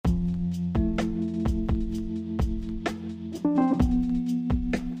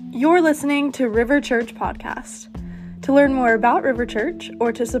You're listening to River Church Podcast. To learn more about River Church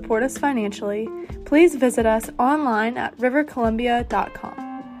or to support us financially, please visit us online at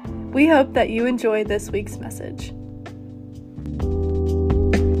rivercolumbia.com. We hope that you enjoy this week's message.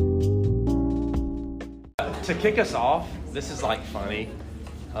 To kick us off, this is funny.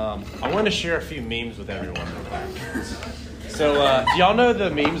 I want to share a few memes with everyone. So, do y'all know the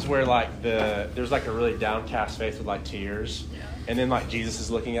memes where there's a really downcast face with tears, and then Jesus is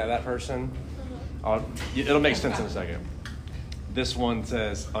looking at that person? It'll make sense in a second. This one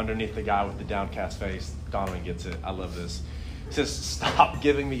says, underneath the guy with the downcast face, Donovan gets it. I love this. It says, "Stop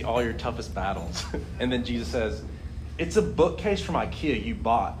giving me all your toughest battles." And then Jesus says, "It's a bookcase from IKEA you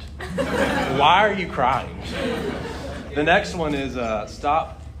bought. Why are you crying?" The next one is,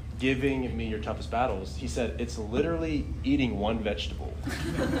 "Stop giving me your toughest battles." He said, "It's literally eating one vegetable."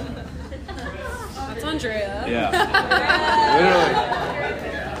 That's Andrea. Yeah.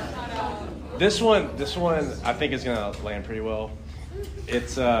 Literally. This one I think is going to land pretty well.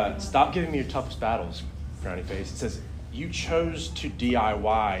 It's, "Stop giving me your toughest battles," frowny face. It says, "You chose to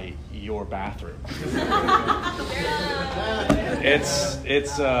DIY your bathroom." It's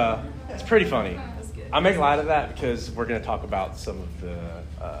pretty funny. I make light of that because we're going to talk about some of the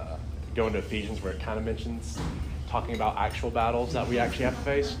going to Ephesians where it kind of mentions talking about actual battles that we actually have to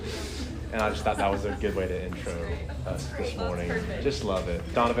face. And I just thought that was a good way to intro us this morning. Just love it.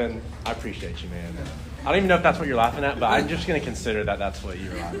 Donovan, I appreciate you, man. I don't even know if that's what you're laughing at, but I'm just going to consider that that's what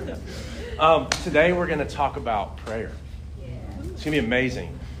you're laughing at. Today we're going to talk about prayer. It's going to be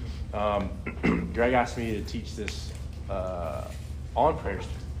amazing. Greg asked me to teach this on prayers,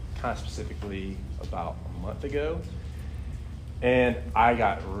 kind of specifically about a month ago. And I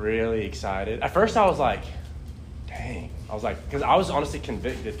got really excited. At first I was like, dang. I was like, because I was honestly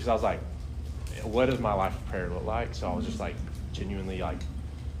convicted, because I was like, what does my life of prayer look like? So I was just genuinely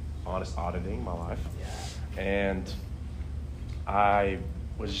honest auditing my life. And but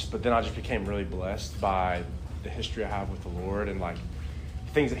then I just became really blessed by the history I have with the Lord and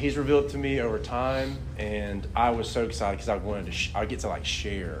things that He's revealed to me over time. And I was so excited because I get to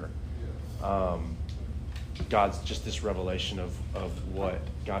share God's just this revelation of what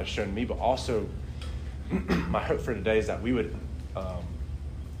God has shown me, but also my hope for today is that we would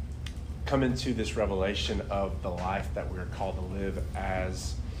come into this revelation of the life that we're called to live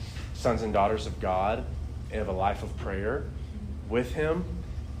as sons and daughters of God, and of a life of prayer with Him,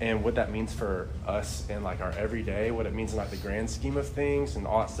 and what that means for us in our everyday, what it means in the grand scheme of things and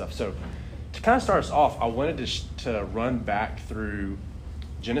all that stuff. So to kind of start us off, I wanted to run back through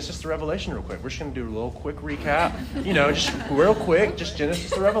Genesis to Revelation real quick. We're just going to do a little quick recap, just real quick, just Genesis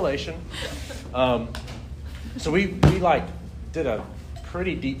to Revelation. So we did a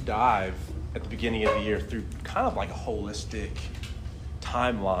pretty deep dive at the beginning of the year through kind of a holistic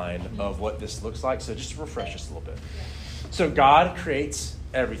timeline of what this looks like. So just to refresh us a little bit. So God creates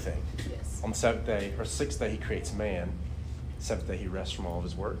everything. Yes. On the seventh day, or sixth day, He creates man. Seventh day, He rests from all of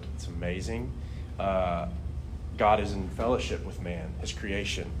His work. It's amazing. God is in fellowship with man, His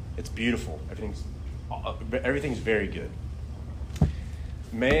creation. It's beautiful. Everything's very good.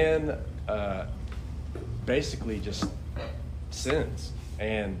 Man basically just sins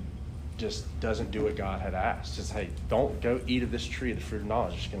and just doesn't do what God had asked. Just, hey, don't go eat of this tree of the fruit of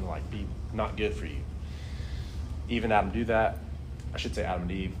knowledge. It's going to be not good for you. Even Adam do that. I should say Adam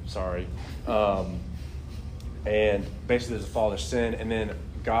and Eve, sorry. And basically there's a fall of sin, and then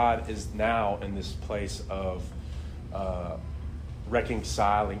God is now in this place of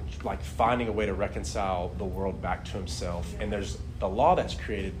reconciling, finding a way to reconcile the world back to Himself. And there's the law that's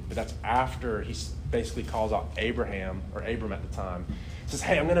created, but that's after He basically calls out Abram at the time. Says,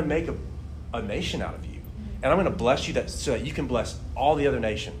 hey, I'm going to make a nation out of you, and I'm going to bless you so that you can bless all the other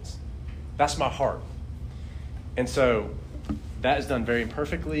nations. That's my heart. And so that is done very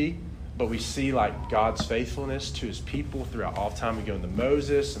imperfectly, but we see God's faithfulness to His people throughout all time. We go into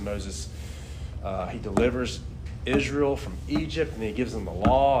Moses, and Moses, he delivers Israel from Egypt, and then He gives them the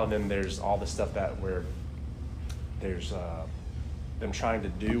law, and then there's all this stuff where there's them trying to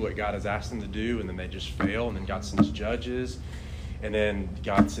do what God has asked them to do, and then they just fail, and then God sends judges, and then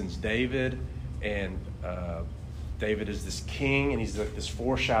God sends David, and David is this king, and he's this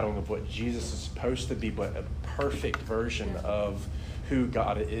foreshadowing of what Jesus is supposed to be, but a perfect version of who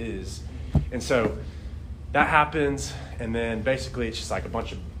God is. And so that happens, and then basically it's just a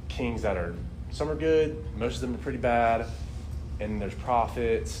bunch of kings that some are good, most of them are pretty bad, and there's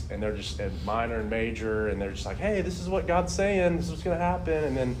prophets, and they're just minor and major, and they're just hey, this is what God's saying, this is what's going to happen,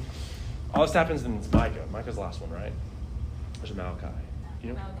 and then all this happens, and it's Micah. Micah's the last one, right? Or is it Malachi?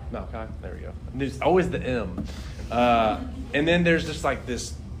 You know? Malachi. There we go. And there's always the M. And then there's just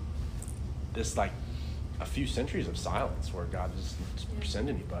this this like a few centuries of silence where God doesn't send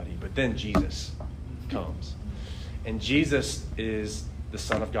anybody. But then Jesus comes. And Jesus is the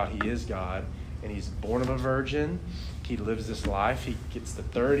Son of God. He is God. And he's born of a virgin. He lives this life. He gets to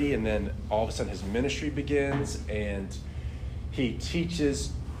 30, and then all of a sudden his ministry begins, and he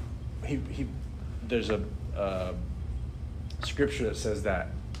teaches. There's a scripture that says that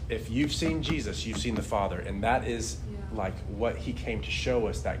if you've seen Jesus, you've seen the Father. And that is like what he came to show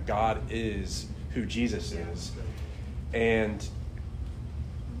us, that God is who Jesus is. And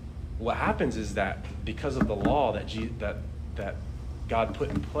what happens is that because of the law that God put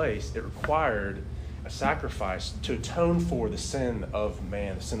in place, it required a sacrifice to atone for the sin of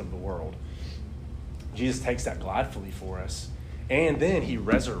man, the sin of the world. Jesus takes that gladfully for us. And then he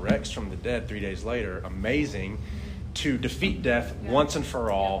resurrects from the dead 3 days later, amazing, to defeat death once and for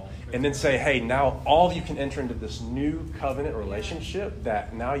all, and then say, hey, now all of you can enter into this new covenant relationship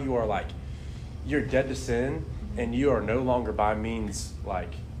that now you are like, you're dead to sin, and you are no longer by means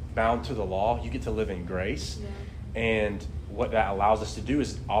like bound to the law. You get to live in grace. And what that allows us to do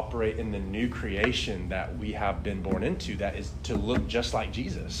is operate in the new creation that we have been born into, that is to look just like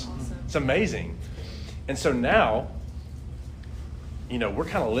Jesus. Awesome. It's amazing. And so now, we're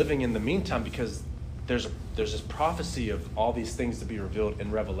kind of living in the meantime, because there's this prophecy of all these things to be revealed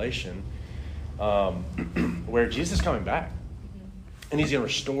in Revelation, where Jesus is coming back, and he's going to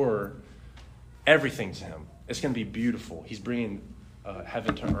restore everything to him. It's going to be beautiful. He's bringing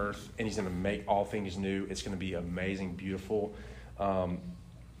heaven to earth, and he's going to make all things new. It's going to be amazing, beautiful.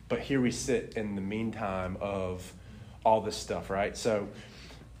 But here we sit in the meantime of all this stuff, right? So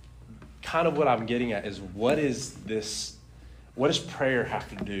kind of what I'm getting at is, what does prayer have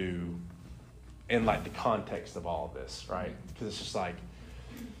to do in like the context of all of this, right? Because it's just like,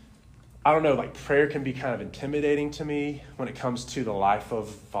 I don't know, like prayer can be kind of intimidating to me when it comes to the life of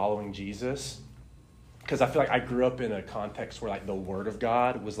following Jesus. Because I feel like I grew up in a context where like the Word of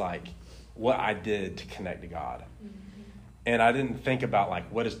God was like what I did to connect to God. And I didn't think about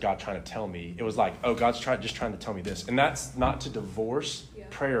like, what is God trying to tell me? It was like, oh, God's just trying to tell me this. And that's not to divorce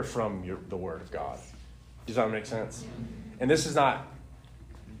prayer from the Word of God. Does that make sense? And this is not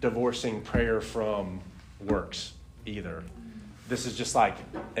divorcing prayer from works either. This is just like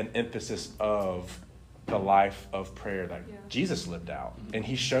an emphasis of the life of prayer that Jesus lived out. And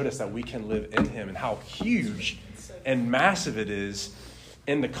he showed us that we can live in him, and how huge and massive it is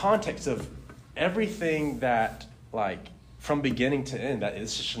in the context of everything that, like, from beginning to end, that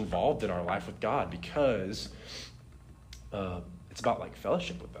is just involved in our life with God, because it's about like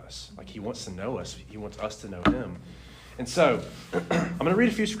fellowship with us. Like he wants to know us. He wants us to know him. And so I'm going to read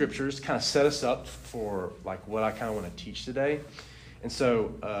a few scriptures to kind of set us up for like what I kind of want to teach today. And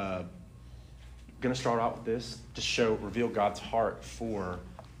so I'm going to start out with this to reveal God's heart for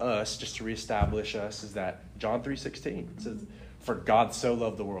us, just to reestablish us, is that John 3:16. It says, for God so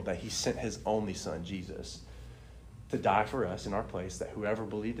loved the world that he sent his only son, Jesus, to die for us in our place, that whoever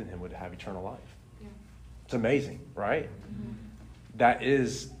believed in him would have eternal life. Yeah. It's amazing, right? Mm-hmm. That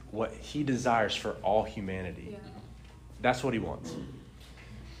is what he desires for all humanity. Yeah. That's what he wants.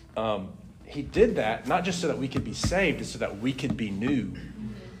 He did that not just so that we could be saved, it's so that we could be new. Mm-hmm.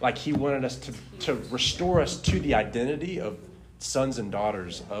 Like he wanted us to restore us to the identity of sons and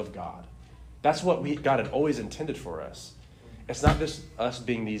daughters of God. That's what God had always intended for us. It's not just us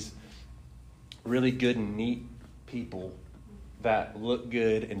being these really good and neat people that look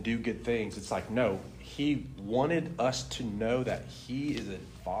good and do good things. It's like, no, he wanted us to know that he is a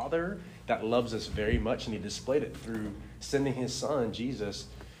father that loves us very much, and he displayed it through sending his son, Jesus,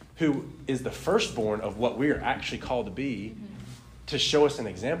 who is the firstborn of what we are actually called to be, to show us an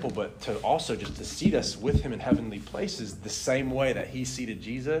example, but to also just to seat us with him in heavenly places the same way that he seated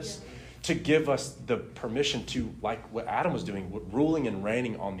Jesus, to give us the permission to, like what Adam was doing, ruling and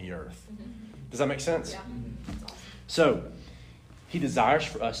reigning on the earth. Does that make sense? Yeah. So he desires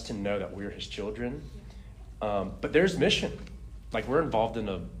for us to know that we're his children. But there's mission. Like we're involved in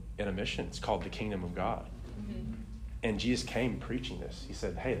a mission. It's called the kingdom of God. Mm-hmm. And Jesus came preaching this. He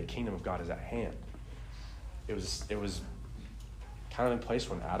said, hey, the kingdom of God is at hand. It was kind of in place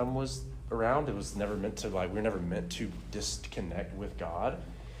when Adam was around. It was never meant to, like, we were never meant to disconnect with God.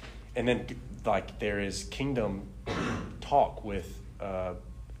 And then, like, there is kingdom talk with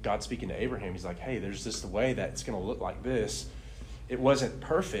God speaking to Abraham. He's like, hey, there's this way that it's going to look like this. It wasn't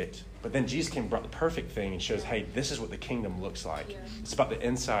perfect, but then Jesus came and brought the perfect thing and shows, hey, this is what the kingdom looks like. Yeah. It's about the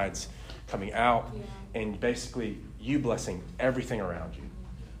insides coming out and basically you blessing everything around you.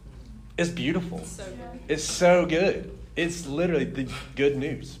 It's beautiful. It's so good. It's so good. It's literally the good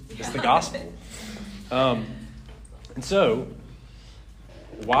news. It's the gospel. And so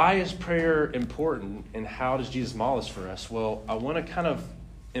why is prayer important, and how does Jesus model this for us? Well, I want to kind of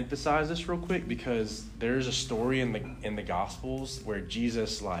emphasize this real quick because there's a story in the Gospels where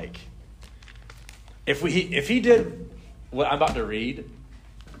Jesus, like, if he did what I'm about to read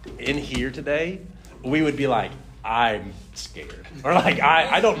in here today, we would be like, I'm scared, or like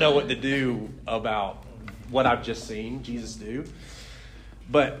I don't know what to do about what I've just seen Jesus do.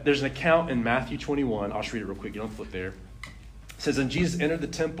 But there's an account in Matthew 21. I'll just read it real quick. You don't flip there. It says, and Jesus entered the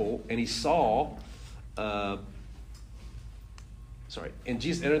temple, and he saw. And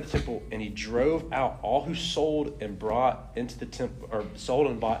Jesus entered the temple, and he drove out all who sold and brought into the temple, or sold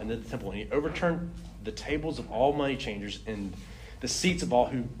and bought into the temple, and he overturned the tables of all money changers and the seats of all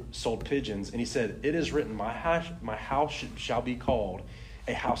who sold pigeons. And he said, it is written, my house shall be called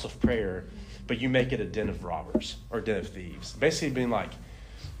a house of prayer, but you make it a den of robbers, or den of thieves. Basically being like,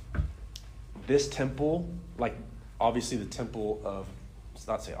 this temple, like obviously the temple of, let's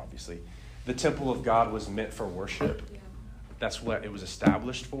not say obviously, the temple of God was meant for worship. Yeah. That's what it was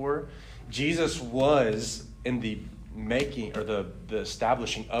established for. Jesus was in the making, or the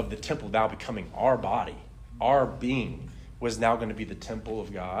establishing of the temple now becoming our body. Our being was now going to be the temple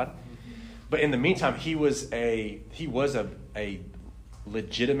of God. But in the meantime, he was a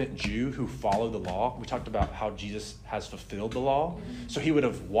legitimate Jew who followed the law. We talked about how Jesus has fulfilled the law. So he would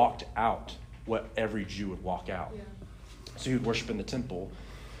have walked out what every Jew would walk out. Yeah. So he would worship in the temple.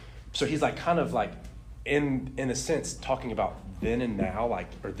 So he's like kind of like in a sense talking about then and now, like,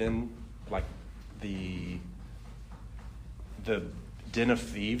 or then like the den of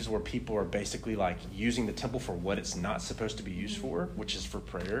thieves, where people are basically like using the temple for what it's not supposed to be used for, which is for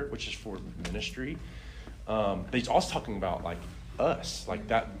prayer, which is for ministry. But he's also talking about like us, like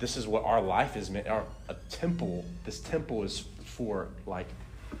that. This is what our life is meant. A temple. This temple is for like,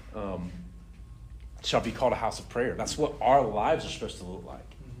 shall be called a house of prayer. That's what our lives are supposed to look like.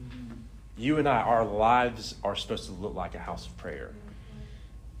 You and I, our lives are supposed to look like a house of prayer.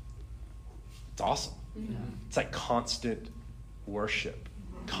 It's awesome. Yeah. It's like constant worship,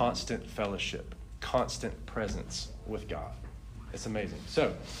 constant fellowship, constant presence with God. It's amazing.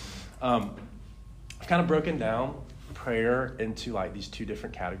 So, I've kind of broken down prayer into like these two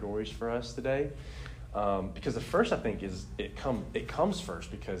different categories for us today. Because the first, I think, is it comes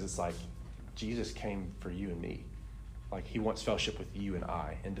first because it's like Jesus came for you and me. Like he wants fellowship with you and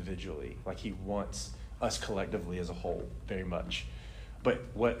I individually. Like he wants us collectively as a whole very much. But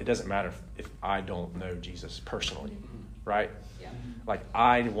it doesn't matter if I don't know Jesus personally, right? Yeah. Like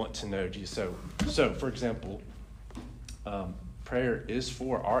I want to know Jesus. So for example, prayer is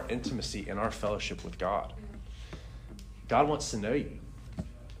for our intimacy and our fellowship with God. God wants to know you.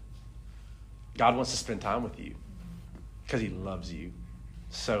 God wants to spend time with you because he loves you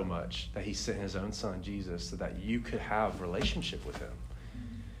so much that he sent his own son, Jesus, so that you could have a relationship with him.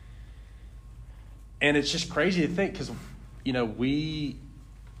 And it's just crazy to think because, we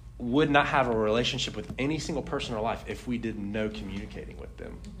would not have a relationship with any single person in our life if we didn't know communicating with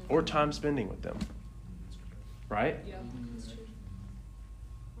them or time spending with them. Right? Yeah, that's true.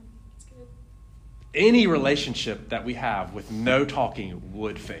 That's good. Any relationship that we have with no talking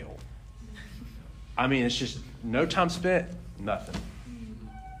would fail. I mean, it's just no time spent, nothing.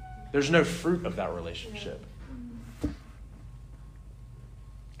 There's no fruit of that relationship.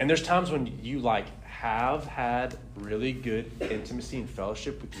 And there's times when you like have had really good intimacy and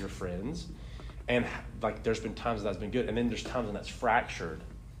fellowship with your friends, and like there's been times that's been good, and then there's times when that's fractured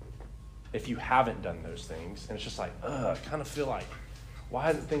if you haven't done those things. And it's just like, I kind of feel like,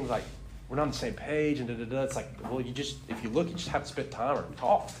 why isn't things like we're not on the same page and da-da-da. It's like, well, if you look, you just haven't spent time or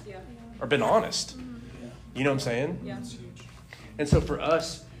talked or been honest. Yeah. You know what I'm saying? Yeah. It's huge. And so for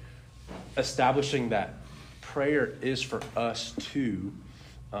us, establishing that prayer is for us to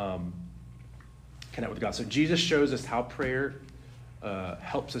connect with God. So Jesus shows us how prayer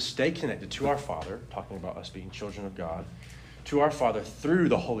helps us stay connected to our Father, talking about us being children of God, to our Father through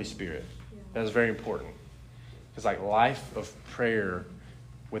the Holy Spirit. Yeah. That is very important. Because like life of prayer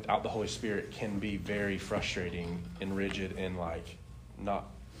without the Holy Spirit can be very frustrating and rigid and like not,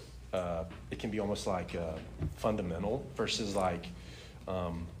 it can be almost like fundamental versus like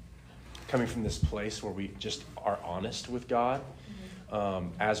coming from this place where we just are honest with God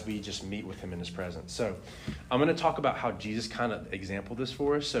as we just meet with him in his presence. So I'm going to talk about how Jesus kind of exampled this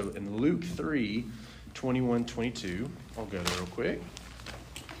for us. So in Luke 3:21-22, I'll go there real quick.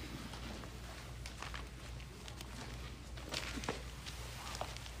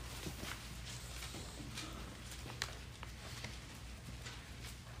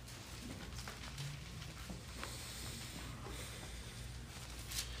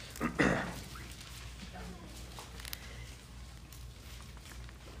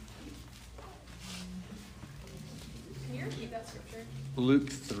 scripture? Luke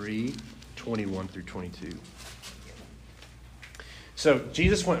 3:21 through 22. So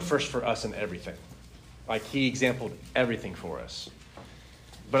Jesus went first for us in everything. Like he exampled everything for us.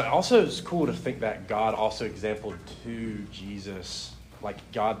 But also it's cool to think that God also exampled to Jesus. Like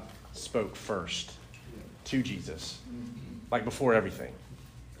God spoke first to Jesus. Like before everything.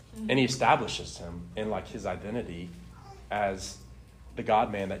 And he establishes him in like his identity as the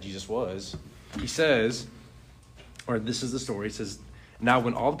God-man that Jesus was. He says, or this is the story, it says, now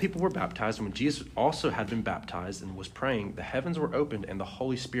when all the people were baptized, and when Jesus also had been baptized and was praying, the heavens were opened and the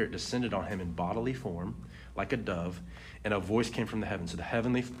Holy Spirit descended on him in bodily form, like a dove, and a voice came from the heavens. So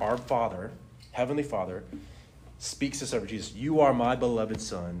our Father, Heavenly Father, speaks this over Jesus. You are my beloved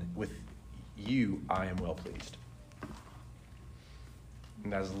Son. With you I am well pleased.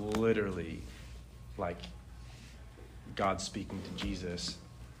 And that's literally like God speaking to Jesus.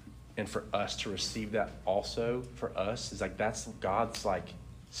 And for us to receive that also for us is like that's God's like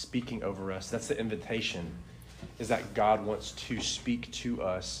speaking over us. That's the invitation, is that God wants to speak to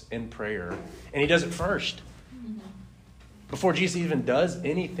us in prayer. And he does it first. Before Jesus even does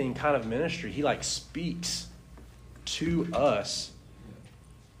anything kind of ministry, he like speaks to us.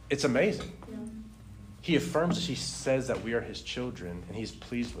 It's amazing. He affirms us. He says that we are his children and he's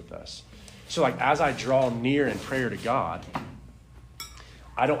pleased with us. So like as I draw near in prayer to God,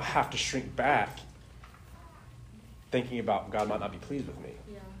 I don't have to shrink back thinking about God might not be pleased with me.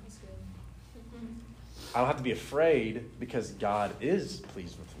 Yeah, that's good. I don't have to be afraid because God is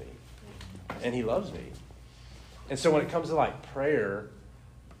pleased with me and he loves me. And so when it comes to like prayer,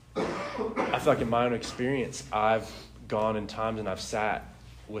 I feel like in my own experience, I've gone in times and I've sat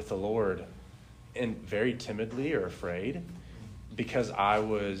with the Lord and very timidly or afraid because I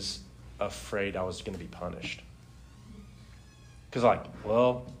was afraid I was going to be punished. Because like,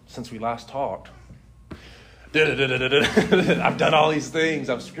 well, since we last talked, I've done all these things.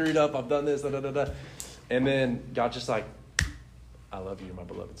 I've screwed up. I've done this. And then God just like, I love you, my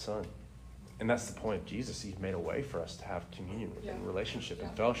beloved Son. And that's the point of Jesus. He's made a way for us to have communion and relationship and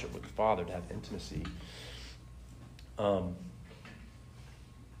fellowship with the Father, to have intimacy.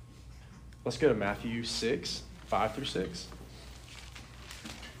 Let's go to Matthew 6, 5 through 6.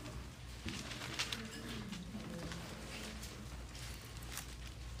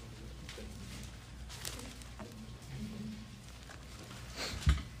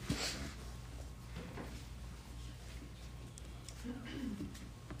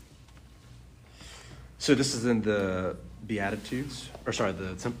 So this is in the Beatitudes,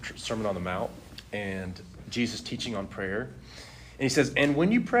 the Sermon on the Mount, and Jesus teaching on prayer. And he says, and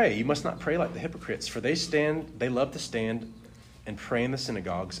when you pray, you must not pray like the hypocrites, for they love to stand and pray in the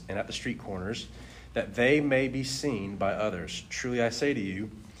synagogues and at the street corners, that they may be seen by others. Truly I say to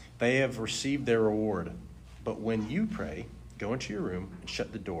you, they have received their reward. But when you pray, go into your room and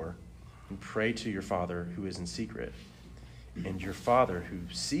shut the door and pray to your Father who is in secret. And your Father who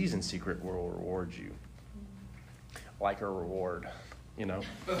sees in secret will reward you. Like a reward, you know?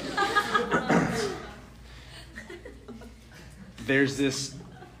 There's this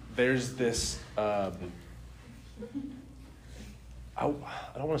I don't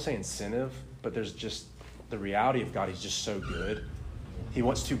want to say incentive, but there's just the reality of God. He's just so good. He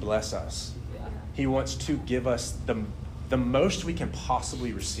wants to bless us. He wants to give us the most we can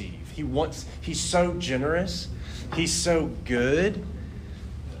possibly receive. He's so generous. He's so good.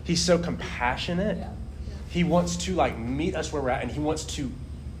 He's so compassionate. He wants to like meet us where we're at, and he wants to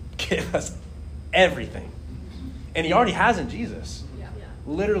give us everything. And he already has in Jesus.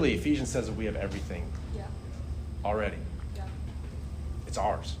 Literally, Ephesians says that we have everything already. It's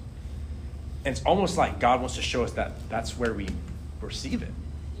ours. And it's almost like God wants to show us that that's where we receive it,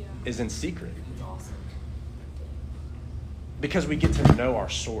 is in secret. Awesome. Because we get to know our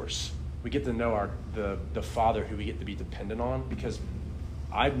source. We get to know the Father who we get to be dependent on, because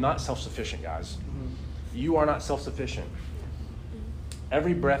I'm not self-sufficient, guys. You are not self-sufficient.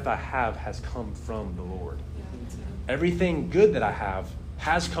 Every breath I have has come from the Lord. Everything good that I have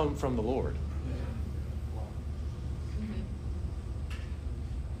has come from the Lord.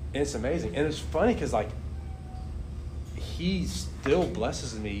 And it's amazing. And it's funny because like he still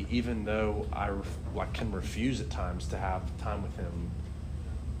blesses me even though I can refuse at times to have time with him.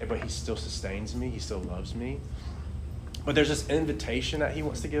 But he still sustains me. He still loves me. But there's this invitation that he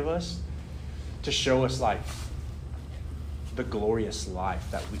wants to give us to show us like the glorious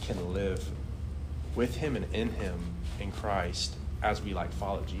life that we can live with him and in him in Christ as we like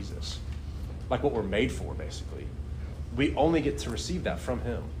follow Jesus. Like what we're made for, basically. We only get to receive that from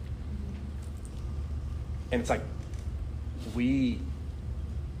him. And it's like we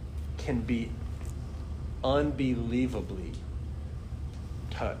can be unbelievably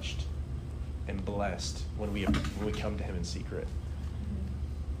touched and blessed when we come to him in secret.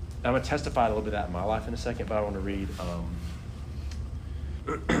 I'm going to testify a little bit of that in my life in a second, but I want to read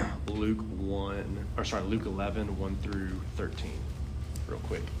Luke 11, 1 through 13 real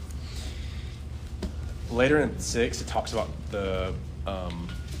quick. Later in 6, it talks about the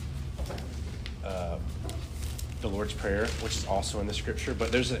Lord's Prayer, which is also in the scripture,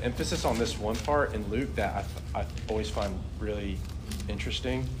 but there's an emphasis on this one part in Luke that I always find really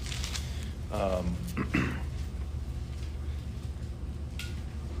interesting.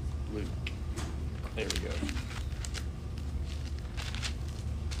 Luke, there we go.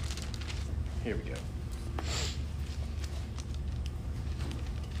 Here we go.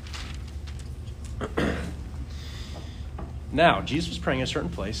 Now, Jesus was praying in a certain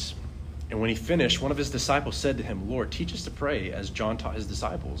place, and when he finished, one of his disciples said to him, "Lord, teach us to pray as John taught his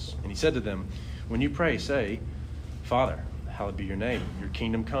disciples." And he said to them, "When you pray, say, 'Father, hallowed be your name. Your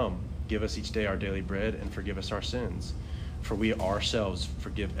kingdom come. Give us each day our daily bread, and forgive us our sins. For we ourselves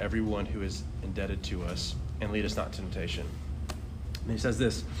forgive everyone who is indebted to us, and lead us not into temptation.'" And he says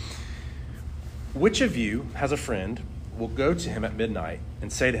this, "Which of you has a friend, will go to him at midnight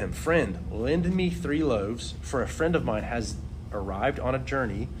and say to him, 'Friend, lend me 3 loaves, for a friend of mine has arrived on a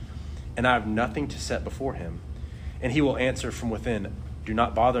journey, and I have nothing to set before him?' And he will answer from within, 'Do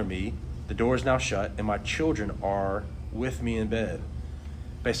not bother me. The door is now shut, and my children are with me in bed.'"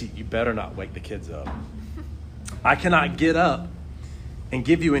 Basically, you better not wake the kids up. "I cannot get up and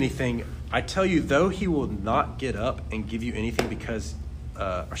give you anything. I tell you, though he will not get up and give you anything because,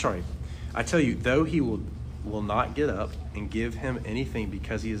 I tell you, though he will not get up and give him anything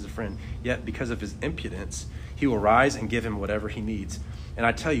because he is a friend, yet because of his impudence, he will rise and give him whatever he needs. And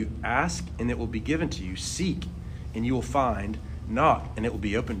I tell you, ask and it will be given to you. Seek and you will find. Knock and it will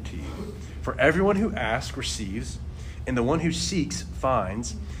be opened to you. For everyone who asks receives, and the one who seeks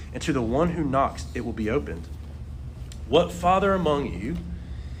finds, and to the one who knocks it will be opened. What father among you,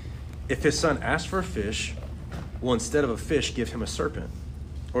 if his son asks for a fish, will instead of a fish give him a serpent?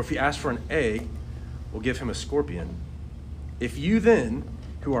 Or if he asks for an egg, will give him a scorpion? If you then,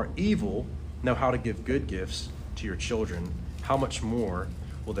 who are evil, know how to give good gifts to your children, how much more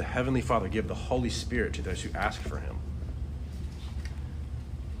will the Heavenly Father give the Holy Spirit to those who ask for him?"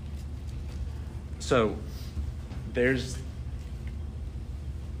 So there's,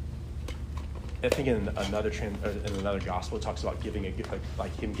 I think in another gospel, it talks about giving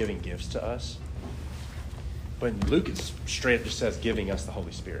like him giving gifts to us. But in Luke, it straight up just says giving us the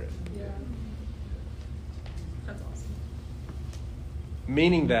Holy Spirit. Yeah. That's awesome.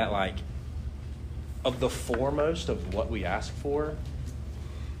 Meaning that, like, of the foremost of what we ask for,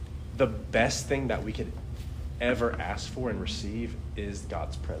 the best thing that we could ever ask for and receive is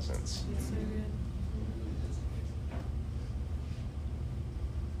God's presence. It's so good.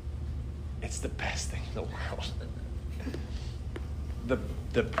 It's the best thing in the world.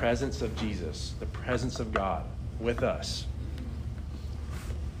 The presence of Jesus, the presence of God with us.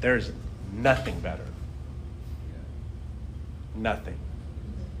 There's nothing better. Nothing.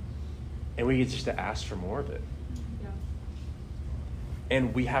 And we get just to ask for more of it. Yeah.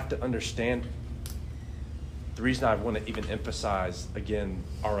 And we have to understand the reason I want to even emphasize, again,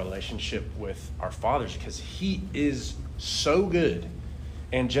 our relationship with our Father is because He is so good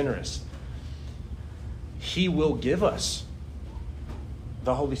and generous. He will give us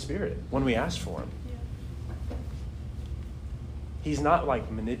the Holy Spirit when we ask for Him. Yeah. He's not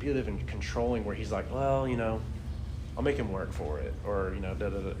like manipulative and controlling where He's like, well, I'll make him work for it. Or,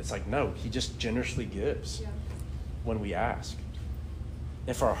 It's like, no, He just generously gives when we ask.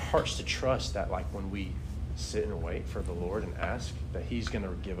 And for our hearts to trust that, like, when we sit and wait for the Lord and ask, that He's going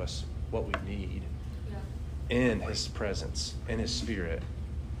to give us what we need in His presence, in His Spirit.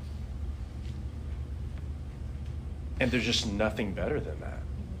 And there's just nothing better than that.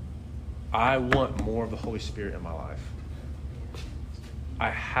 I want more of the Holy Spirit in my life.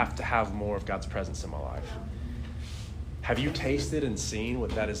 I have to have more of God's presence in my life. Have you tasted and seen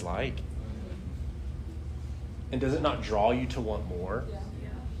what that is like? And does it not draw you to want more? Yeah.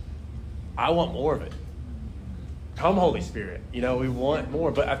 I want more of it. Come, Holy Spirit. We want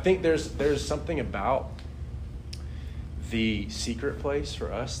more. But I think there's something about the secret place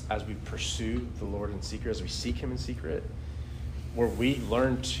for us as we pursue the Lord in secret, as we seek Him in secret, where we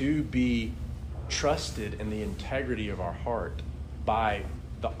learn to be trusted in the integrity of our heart by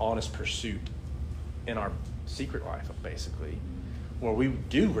the honest pursuit in our secret life, basically, where we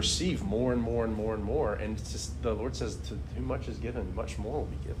do receive more and more and more and more. And it's just, the Lord says, to whom much is given, much more will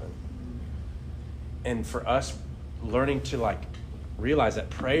be given. And for us, learning to realize that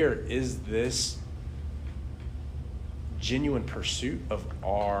prayer is this genuine pursuit of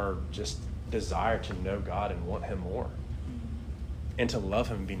our just desire to know God and want him more and to love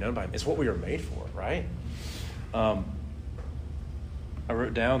him and be known by him. It's what we were made for, right? I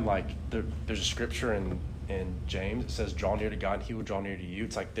wrote down, like, there's a scripture in James that says, draw near to God and he will draw near to you.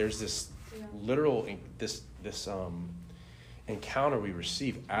 It's like there's this literal, this encounter we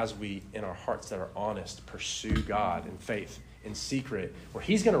receive as we, in our hearts that are honest, pursue God in faith, in secret, where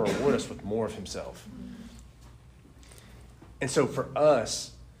he's going to reward us with more of himself. And so for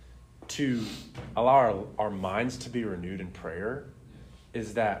us to allow our minds to be renewed in prayer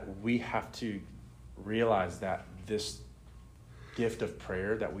is that we have to realize that this gift of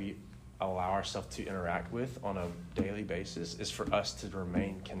prayer that we allow ourselves to interact with on a daily basis is for us to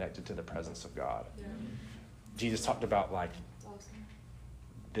remain connected to the presence of God. Yeah. Jesus talked about, like,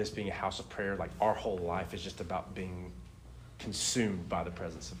 this being a house of prayer. Like, our whole life is just about being consumed by the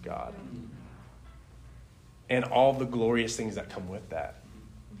presence of God. And all the glorious things that come with that.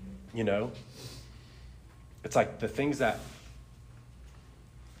 You know? It's like the things that,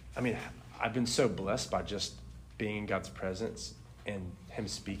 I mean, I've been so blessed by just being in God's presence and him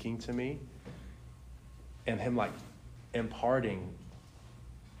speaking to me and him, like, imparting,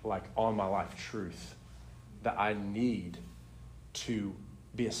 like, on my life truth that I need to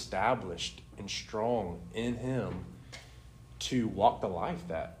be established and strong in him to walk the life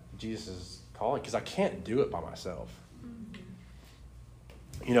that Jesus is calling, because I can't do it by myself.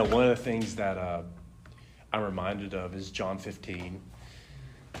 You know, one of the things that I'm reminded of is John 15.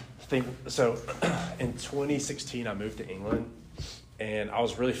 So in 2016, I moved to England, and I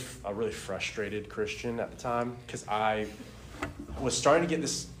was a really frustrated Christian at the time because I was starting to get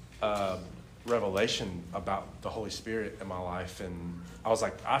this revelation about the Holy Spirit in my life, and I was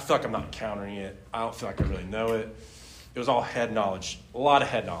like, I feel like I'm not encountering it. I don't feel like I really know it. It was all head knowledge, a lot of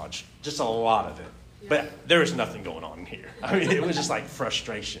head knowledge, just a lot of it. Yeah. But there was nothing going on here. I mean, it was just like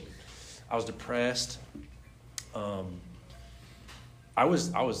frustration. I was depressed. I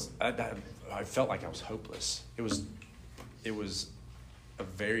felt like I was hopeless. It was a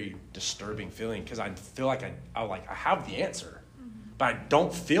very disturbing feeling because I feel like I have the answer, but I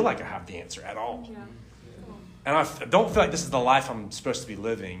don't feel like I have the answer at all. Yeah. And I don't feel like this is the life I'm supposed to be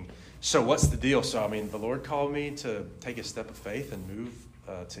living. So what's the deal? So, I mean, the Lord called me to take a step of faith and move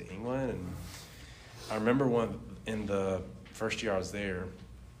to England. And I remember in the first year I was there,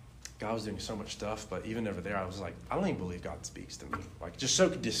 God was doing so much stuff. But even over there, I was like, I don't even believe God speaks to me. Like, just so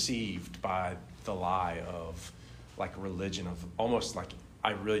deceived by the lie of, like, religion, of almost like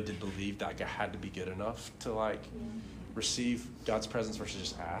I really did believe that I had to be good enough to, like, receive God's presence versus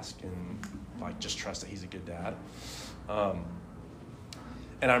just ask and, like, just trust that he's a good dad.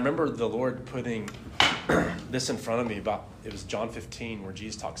 And I remember the Lord putting this in front of me it was John 15, where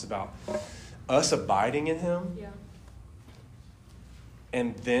Jesus talks about us abiding in him. Yeah.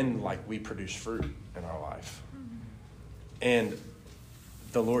 And then, like, we produce fruit in our life. Mm-hmm. And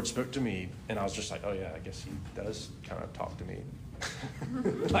the Lord spoke to me, and I was just like, oh yeah, I guess he does kind of talk to me.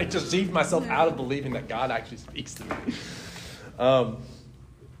 Like, deceived myself out of believing that God actually speaks to me.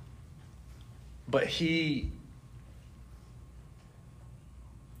 But he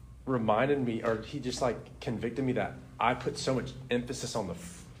reminded me, or he just, like, convicted me that I put so much emphasis on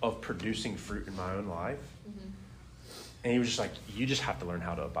of producing fruit in my own life. Mm-hmm. And he was just like, you just have to learn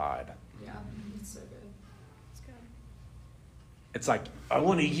how to abide. Yeah, it's so good. It's good. It's like, I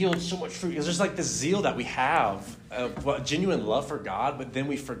want to yield so much fruit. Because there's, like, this zeal that we have, of genuine love for God, but then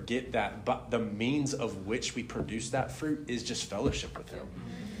we forget that the means of which we produce that fruit is just fellowship with him.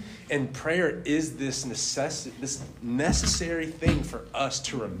 And prayer is this necessary thing for us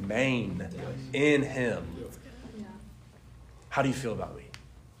to remain in him. Yeah. How do you feel about me?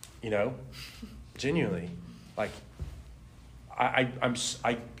 You know, genuinely, like,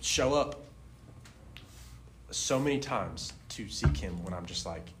 I show up so many times to seek him when I'm just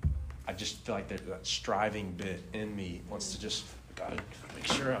like, I just feel like there's that striving bit in me wants to just, I gotta make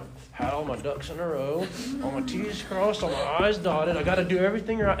sure I've had all my ducks in a row, all my T's crossed, all my I's dotted. I gotta do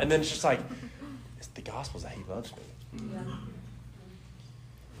everything right. And then it's just like, it's the gospel that he loves me. Yeah.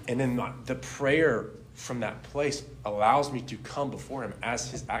 And then the prayer from that place allows me to come before him as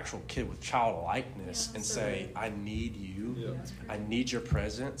his actual kid with childlikeness and say, I need you. Yeah. I need your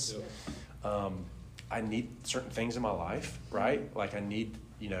presence. Yeah. I need certain things in my life, right? Like, I need,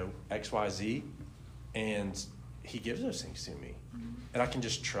 X, Y, Z. And he gives those things to me. Mm-hmm. And I can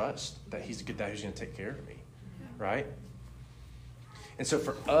just trust that he's a good dad who's going to take care of me, right? And so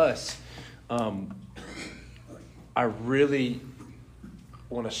for us, I really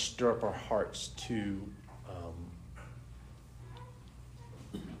want to stir up our hearts to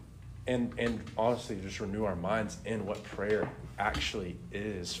And honestly, just renew our minds in what prayer actually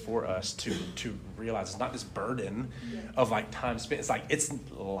is for us to realize it's not this burden of like time spent. It's like, it's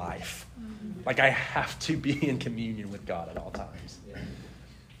life. Like I have to be in communion with God at all times.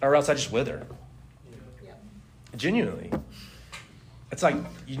 Or else I just wither. Genuinely. It's like,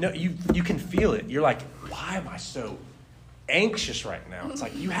 you can feel it. You're like, why am I so anxious right now? It's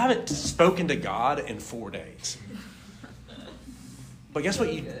like, you haven't spoken to God in 4 days. But guess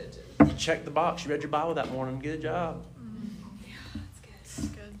what? You checked the box. You read your Bible that morning. Good job. Yeah, that's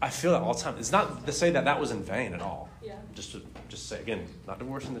good. I feel that all the time. It's not to say that was in vain at all. Yeah. Just say, again, not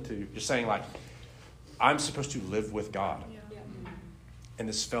divorcing the two. Just saying, like, I'm supposed to live with God and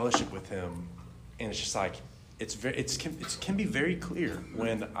this fellowship with Him. And it's just like, it can be very clear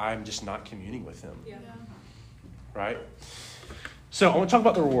when I'm just not communing with Him. Yeah. Right? So I want to talk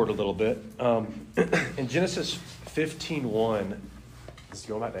about the reward a little bit. In Genesis 15:1, this is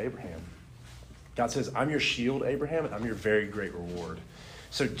going back to Abraham. God says, I'm your shield, Abraham, and I'm your very great reward.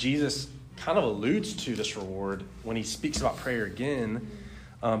 So Jesus kind of alludes to this reward when he speaks about prayer again,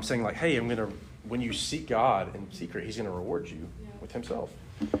 saying like, hey, when you seek God in secret, He's going to reward you with Himself.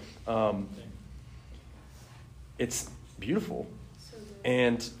 It's beautiful.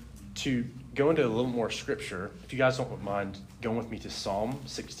 And to go into a little more scripture, if you guys don't mind going with me to Psalm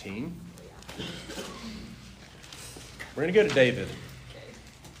 16. We're going to go to David.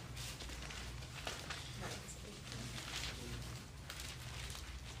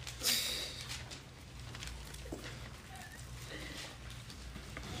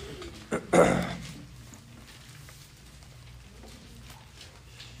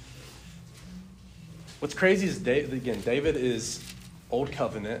 What's crazy is, David is Old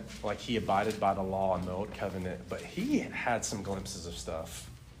Covenant, like he abided by the law in the Old Covenant, but he had some glimpses of stuff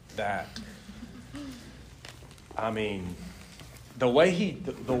that, I mean, the way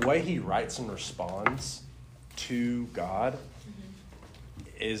he writes and responds to God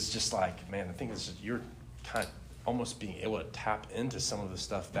is just like, man, I think it's just, you're kind of almost being able to tap into some of the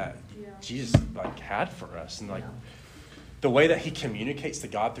stuff that Jesus like had for us, and like the way that he communicates to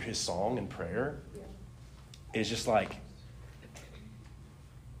God through his song and prayer is just like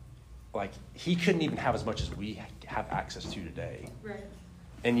he couldn't even have as much as we have access to today. Right.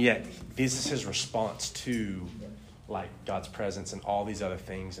 And yet this is his response to like God's presence and all these other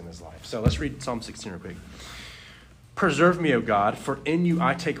things in his life. So let's read Psalm 16 real quick. Preserve me, O God, for in you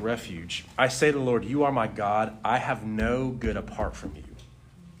I take refuge. I say to the Lord, you are my God. I have no good apart from you.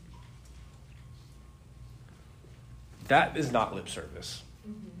 That is not lip service.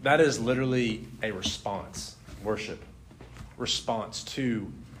 That is literally a response, worship, response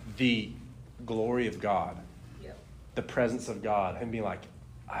to the glory of God, the presence of God, him being like,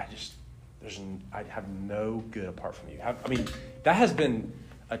 I have no good apart from you. I mean, that has been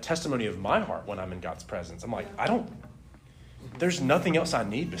a testimony of my heart when I'm in God's presence. I'm like, there's nothing else I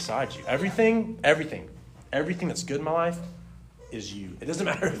need besides you. Everything that's good in my life is you. It doesn't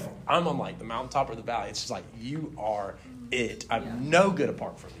matter if I'm on like the mountaintop or the valley. It's just like, you are it. I have no good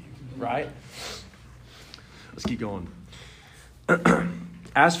apart from you, right? Let's keep going.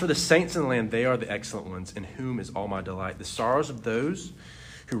 As for the saints in the land, they are the excellent ones, in whom is all my delight. The sorrows of those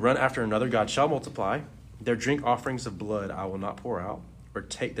who run after another God shall multiply. Their drink offerings of blood I will not pour out, or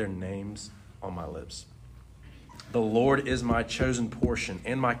take their names on my lips. The Lord is my chosen portion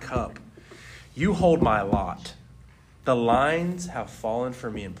and my cup. You hold my lot. The lines have fallen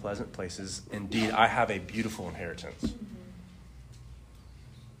for me in pleasant places. Indeed, I have a beautiful inheritance.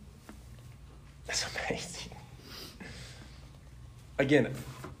 That's amazing. Again,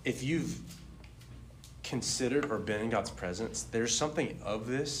 if you've considered or been in God's presence, there's something of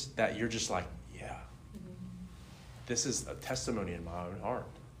this that you're just like, yeah, this is a testimony in my own heart.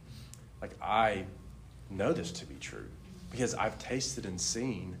 Like, I know this to be true because I've tasted and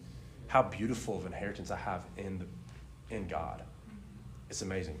seen how beautiful of inheritance I have in God. It's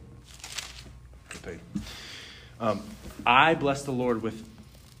amazing. I bless the Lord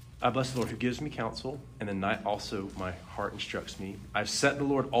who gives me counsel, and the night also my heart instructs me. I've set the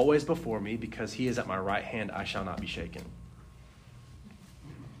Lord always before me, because he is at my right hand, I shall not be shaken.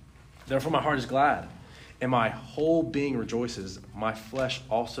 Therefore my heart is glad, and my whole being rejoices. My flesh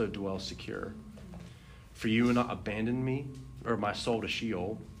also dwells secure. For you will not abandon me, or my soul to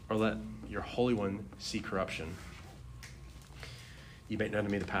Sheol, or let your Holy One see corruption. You make known to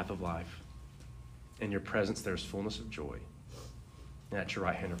me the path of life. In your presence there is fullness of joy. And at your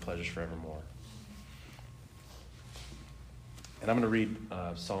right hand are pleasures forevermore. And I'm going to read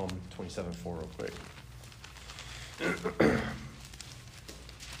Psalm 27:4 real quick.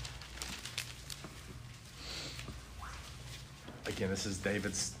 Again, this is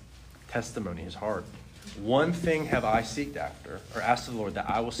David's testimony, his heart. One thing have I seeked after, or asked of the Lord that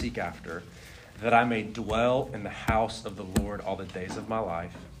I will seek after, that I may dwell in the house of the Lord all the days of my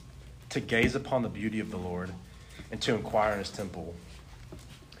life, to gaze upon the beauty of the Lord and to inquire in his temple.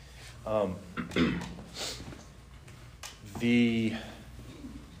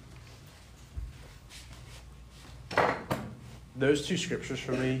 Those two scriptures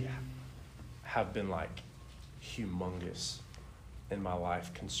for me have been like humongous in my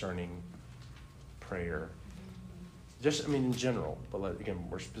life concerning prayer. Just, in general, but again,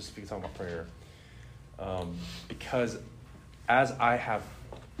 we're specifically talking about prayer. Because as I have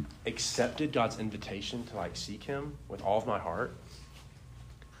accepted God's invitation to seek him with all of my heart,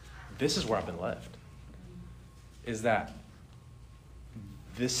 this is where I've been left. Is that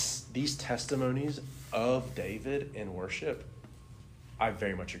these testimonies of David in worship, I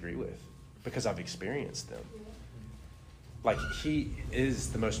very much agree with because I've experienced them. He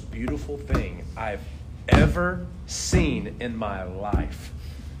is the most beautiful thing I've ever seen in my life.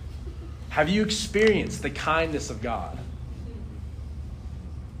 Have you experienced the kindness of God?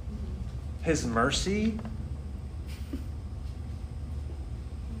 His mercy?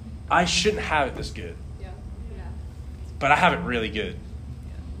 I shouldn't have it this good. But I have it really good.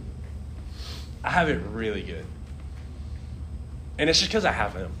 I have it really good. And it's just because I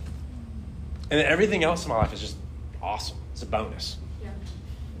have him. And then everything else in my life is just awesome. It's a bonus.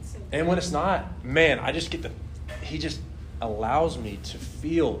 And when it's not, man, I just get he just allows me to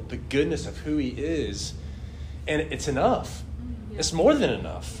feel the goodness of who he is. And it's enough. It's more than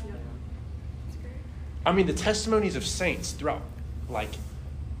enough. The testimonies of saints throughout,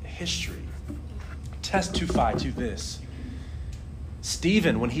 history testify to this.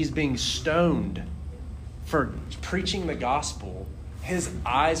 Stephen, when he's being stoned for preaching the gospel, his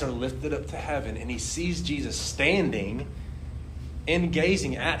eyes are lifted up to heaven and he sees Jesus standing and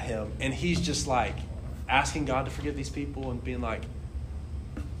gazing at him, and he's just asking God to forgive these people and being I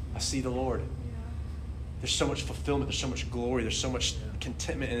see the Lord. There's so much fulfillment, there's so much glory, there's so much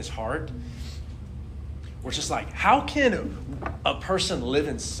contentment in his heart. We're just how can a person live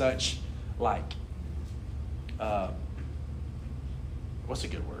in such what's a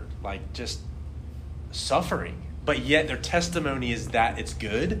good word? Just suffering, but yet their testimony is that it's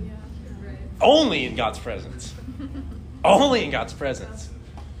good? Yeah, right. Only in God's presence. Only in God's presence.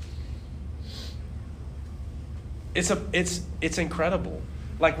 It's incredible.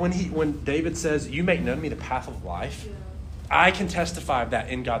 When David says, "You make known to me the path of life," yeah. I can testify of that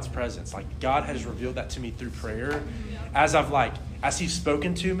in God's presence. God has revealed that to me through prayer. Yeah. As he's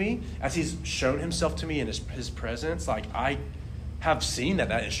spoken to me, as he's shown himself to me in his presence, I have seen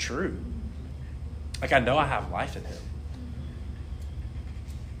that is true. I know I have life in him.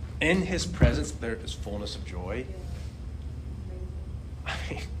 In his presence, there is fullness of joy.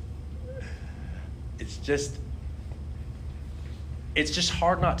 It's just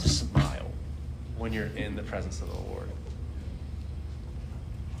hard not to smile when you're in the presence of the Lord.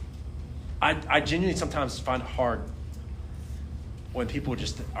 I genuinely sometimes find it hard when people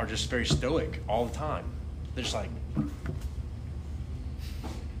are just very stoic all the time. They're just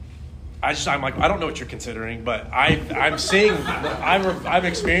I'm I don't know what you're considering, but I'm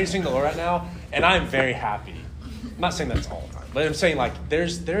experiencing the Lord right now, and I'm very happy. I'm not saying that's all the time, but I'm saying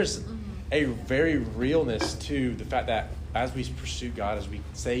there's a very realness to the fact that as we pursue God, as we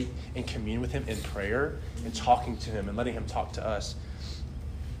stay in communion with him in prayer and talking to him and letting him talk to us,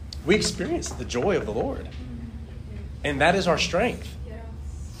 we experience the joy of the Lord. And that is our strength.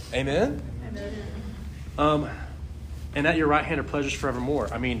 Amen? And at your right hand are pleasures forevermore.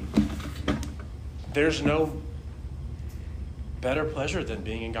 There's no better pleasure than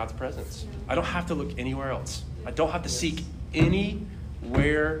being in God's presence. I don't have to look anywhere else. I don't have to seek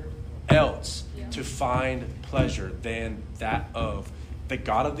anywhere else to find pleasure than that of the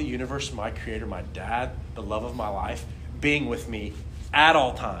God of the universe, my creator, my dad, the love of my life, being with me at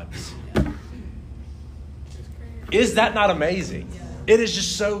all times. Is that not amazing? It is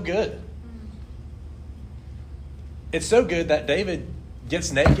just so good. It's so good that David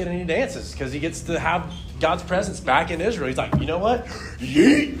gets naked and he dances because he gets to have God's presence back in Israel. He's you know what?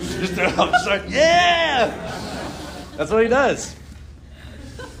 Yeet! I'm just yeah! That's what he does.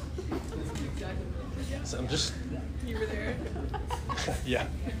 So I'm just... You were there. Yeah.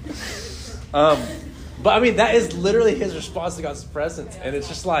 But that is literally his response to God's presence. And it's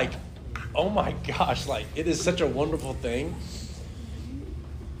just oh my gosh, it is such a wonderful thing.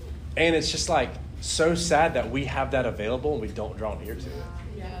 And it's just so sad that we have that available and we don't draw near to it.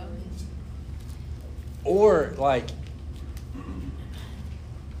 Yeah. Or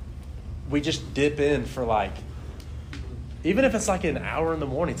we just dip in for Even if it's like an hour in the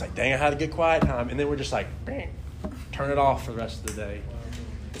morning, it's like, dang, I had a good quiet time. And then we're just like, bang, turn it off for the rest of the day.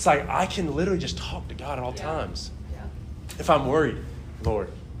 It's like I can literally just talk to God at all times. Yeah. If I'm worried,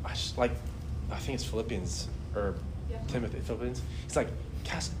 Lord, I think it's Philippians or Philippians. It's like,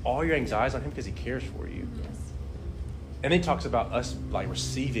 cast all your anxieties on him because he cares for you. Yes. And then he talks about us like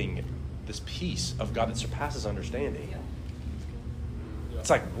receiving this peace of God that surpasses understanding. Yeah. It's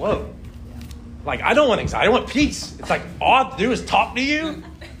like, whoa. Like, I don't want anxiety. I want peace. It's like, all I have to do is talk to you.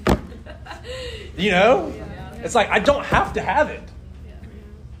 You know? Yeah. It's like, I don't have to have it. Yeah.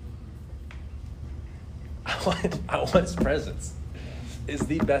 I want his presence. It's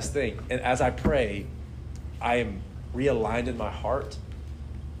the best thing. And as I pray, I am realigned in my heart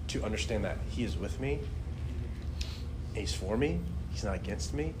to understand that he is with me. He's for me. He's not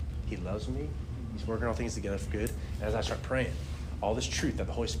against me. He loves me. He's working all things together for good. And as I start praying, all this truth that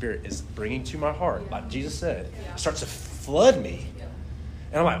the Holy Spirit is bringing to my heart, like Jesus said, starts to flood me. Yeah.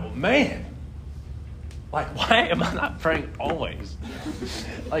 And I'm like, well, man, like, why am I not praying always?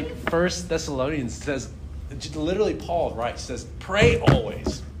 Like 1 Thessalonians says, literally Paul writes, says, pray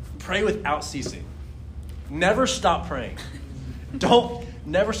always. Pray without ceasing. Never stop praying.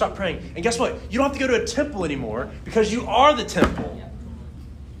 Never stop praying. And guess what? You don't have to go to a temple anymore because you are the temple.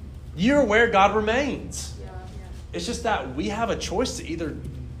 You're where God remains. It's just that we have a choice to either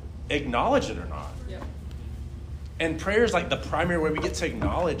acknowledge it or not. Yep. And prayer is like the primary way we get to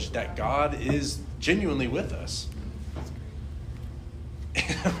acknowledge that God is genuinely with us.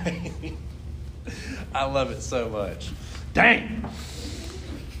 I love it so much. Dang.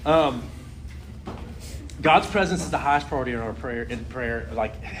 God's presence is the highest priority in our prayer. In prayer,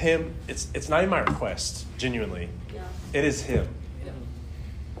 like him, it's not even my request. Genuinely, it is him. Yeah.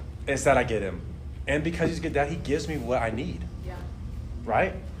 It's that I get him. And because he's a good dad, he gives me what I need. Yeah.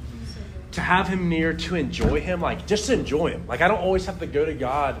 Right? To have him near, to enjoy him, like just to enjoy him. Like I don't always have to go to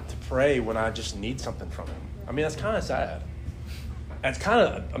God to pray when I just need something from him. I mean, that's kind of sad.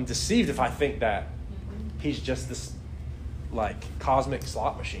 I'm deceived if I think that he's just this like cosmic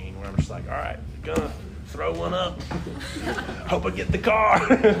slot machine where I'm just like, all right, gonna throw one up. Hope I get the car.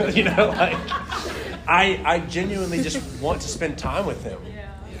 You know, like I genuinely just want to spend time with him. Yeah.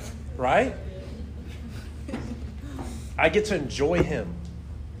 Right? I get to enjoy him.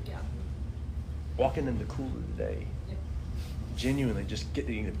 Yeah. Walking in the cool of the day. Yeah. Genuinely just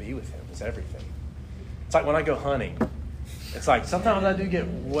getting to be with him is everything. It's like when I go hunting. It's like sometimes I do get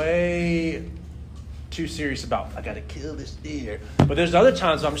way too serious about, I got to kill this deer. But there's other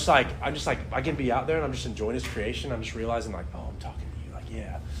times I'm just like, I can be out there and I'm just enjoying his creation. I'm just realizing like, oh, I'm talking to you. Like,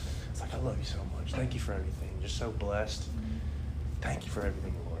 yeah. It's like, I love you so much. Thank you for everything. You're so blessed. Thank you for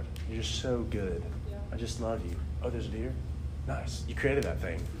everything, Lord. You're just so good. Yeah. I just love you. Oh, there's a deer? Nice. You created that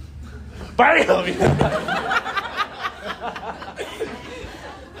thing. Bam!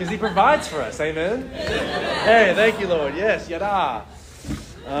 Because he provides for us. Amen? Hey, thank you, Lord. Yes, yada.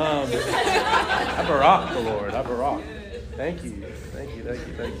 I barak the Lord. I barak. Thank you. Thank you. Thank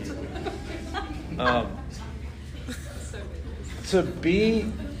you. Thank you. To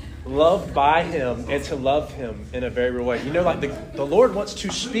be loved by him and to love him in a very real way. You know, like the Lord wants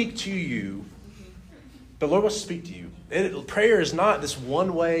to speak to you. The Lord wants to speak to you. Prayer is not this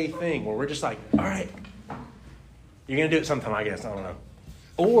one-way thing where we're just like, all right, you're going to do it sometime, I guess. I don't know.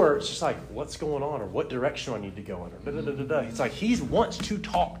 Or it's just like, what's going on? Or what direction do I need to go in? Or da-da-da-da-da. It's like he wants to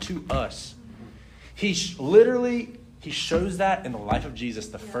talk to us. He shows that in the life of Jesus.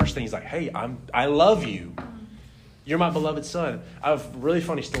 The first thing he's like, hey, I love you. You're my beloved son. I have a really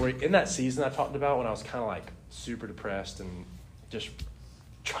funny story. In that season I talked about when I was kind of like super depressed and just,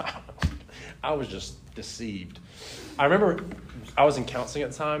 I was just deceived. I remember I was in counseling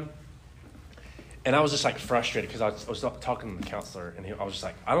at the time. And I was just like frustrated because I was talking to the counselor and I was just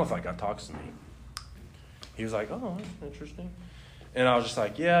like, I don't feel like God talks to me. He was like, oh, that's interesting. And I was just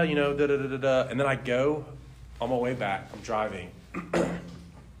like, yeah, you know, da-da-da-da-da. And then I go on my way back, I'm driving. And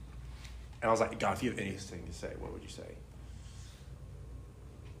I was like, God, if you have anything to say, what would you say?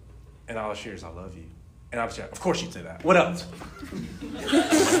 And all I share is, I love you. And I was like, of course you'd say that. What else?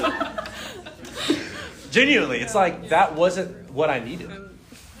 Genuinely, it's like that wasn't what I needed.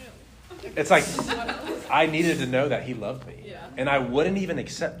 It's like I needed to know that he loved me. Yeah. And I wouldn't even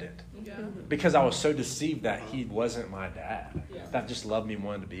accept it. Yeah. Because I was so deceived that he wasn't my dad. Yeah. That just loved me and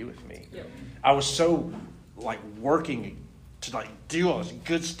wanted to be with me. Yep. I was so like working to like do all this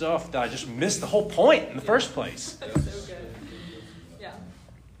good stuff that I just missed the whole point in the first place. That's so good. Yeah.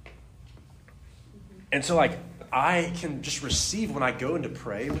 And so like I can just receive when I go into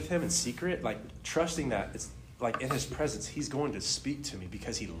pray with him in secret, like trusting that it's like in his presence, he's going to speak to me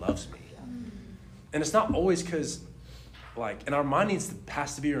because he loves me. And it's not always because and our mind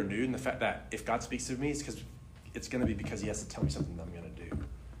has to be renewed in the fact that if God speaks to me, it's going to be because he has to tell me something that I'm going to do.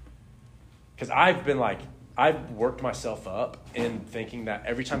 Because I've worked myself up in thinking that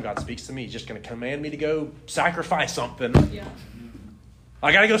every time God speaks to me, he's just going to command me to go sacrifice something. Yeah.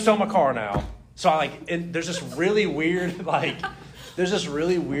 I got to go sell my car now. So there's this really weird,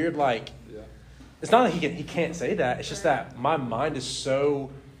 it's not that he can't say that. It's just that my mind is so,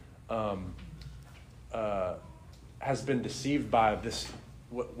 has been deceived by this,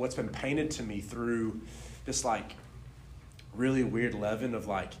 what's been painted to me through this really weird leaven of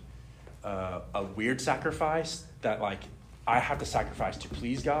a weird sacrifice that I have to sacrifice to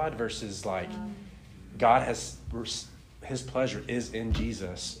please God versus God has, his pleasure is in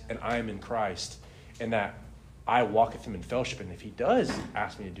Jesus and I am in Christ, and that I walk with him in fellowship. And if he does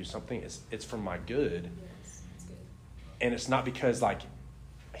ask me to do something, it's for my good. Yes, it's good. And it's not because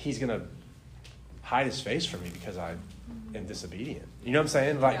he's going to hide his face from me because I am disobedient. You know what I'm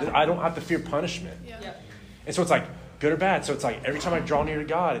saying? I don't have to fear punishment. Yeah. And so it's good or bad. So it's every time I draw near to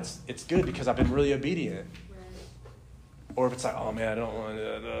God, it's good because I've been really obedient. Right. Or if it's oh man, I don't want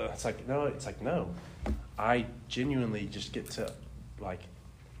to, it's no. I genuinely just get to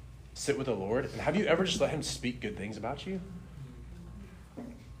sit with the Lord. And have you ever just let him speak good things about you?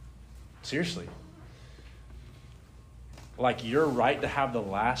 Seriously. Your right to have the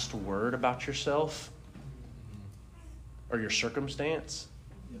last word about yourself or your circumstance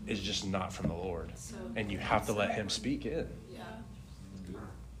is just not from the Lord. And you have to let him speak in. Yeah.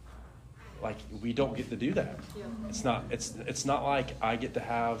 We don't get to do that. Yeah. It's not like I get to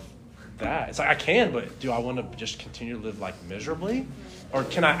have that. It's I can, but do I want to just continue to live miserably? Or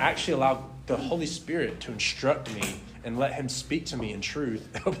can I actually allow the Holy Spirit to instruct me and let him speak to me in truth?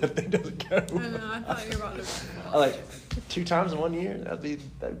 I hope that thing doesn't go. I know, I thought you were about to 2 times in 1 year? That'd be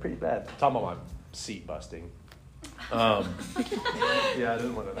pretty bad. I'm talking about my seat busting. Yeah, I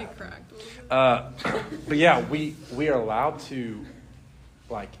didn't want to. It cracked a little bit. But yeah, we are allowed to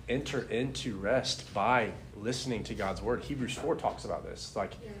enter into rest by listening to God's word. Hebrews 4 talks about this.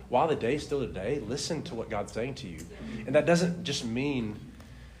 While the day is still today, listen to what God's saying to you. And that doesn't just mean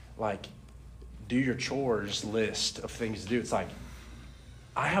do your chores list of things to do. It's I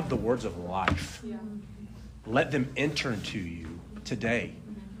have the words of life. Yeah. Let them enter into you today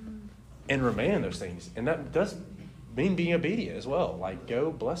and remain in those things. And that does mean being obedient as well.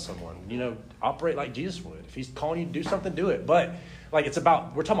 Go bless someone, operate like Jesus would. If he's calling you to do something, do it. But we're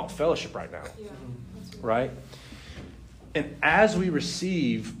talking about fellowship right now. Yeah. Right? And as we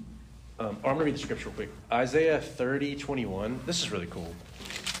receive, I'm going to read the scripture real quick. Isaiah 30:21. This is really cool.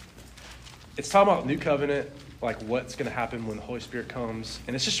 It's talking about new covenant, what's going to happen when the Holy Spirit comes.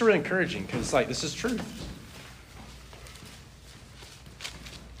 And it's just really encouraging because it's this is truth.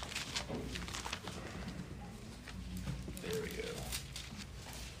 There we go.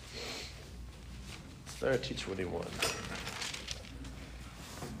 30:21.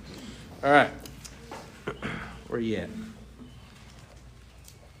 All right. Where you at?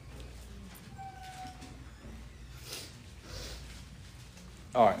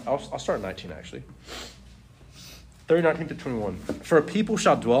 All right, I'll start at 19 actually. 30:19-21. For a people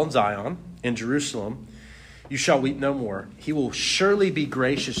shall dwell in Zion, in Jerusalem. You shall weep no more. He will surely be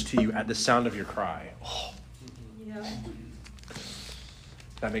gracious to you at the sound of your cry. Oh. Yeah.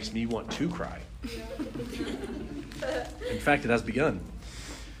 That makes me want to cry. Yeah. In fact, it has begun.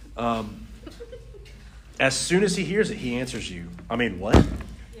 As soon as he hears it, he answers you. I mean, what?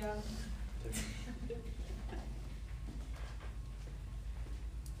 Yeah.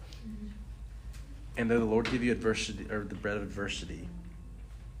 And though the Lord give you adversity, or the bread of adversity,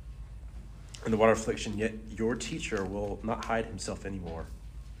 and the water of affliction, yet your teacher will not hide himself anymore.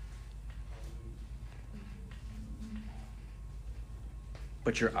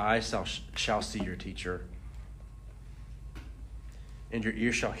 But your eyes shall see your teacher, and your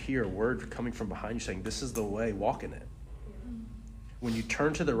ear shall hear a word coming from behind you saying, this is the way, walk in it. When you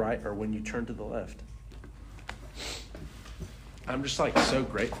turn to the right or when you turn to the left. I'm just so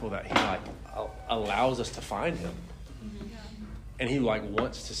grateful that he allows us to find him. And he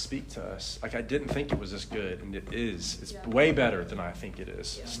wants to speak to us. I didn't think it was this good, and it is. It's way better than I think it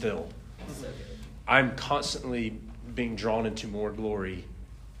is still. So good. I'm constantly being drawn into more glory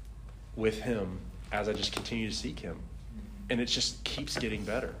with him as I just continue to seek him. And it just keeps getting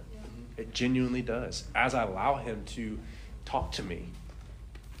better. It genuinely does. As I allow him to talk to me,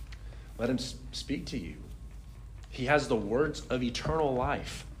 let him speak to you. He has the words of eternal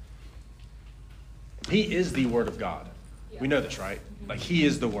life. He is the Word of God. We know this, right? He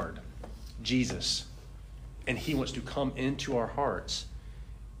is the Word, Jesus. And he wants to come into our hearts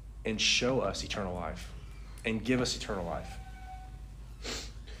and show us eternal life. and give us eternal life.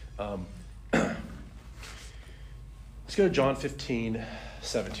 Let's go to John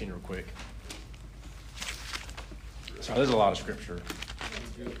 15:17 real quick. Sorry, there's a lot of scripture.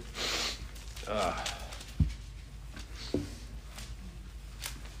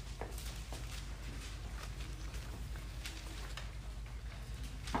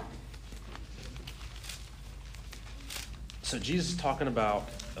 So Jesus is talking about,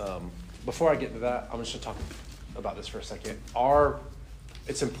 before I get to that, I'm just going to talk about this for a second.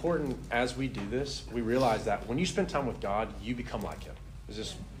 It's important as we do this, we realize that when you spend time with God, you become like him. Is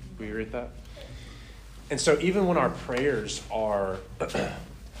this, we agree with that? And so even when our prayers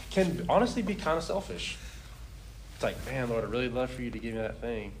can honestly be kind of selfish. It's like, man, Lord, I'd really love for you to give me that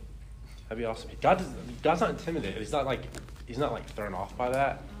thing. That'd be awesome. God's not intimidated. He's not like thrown off by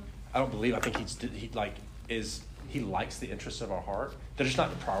that. I think he likes the interests of our heart. They're just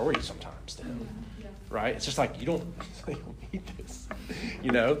not the priority sometimes to him. Right? It's just like, you don't need this,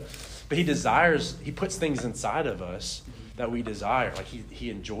 But he puts things inside of us that we desire. Like he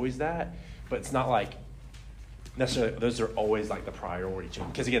enjoys that, but it's not like necessarily those are always like the priority to him.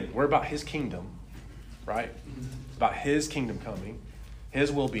 Because again, we're about his kingdom, right? It's about his kingdom coming,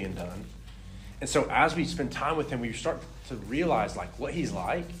 his will being done. And so as we spend time with him, we start to realize like what he's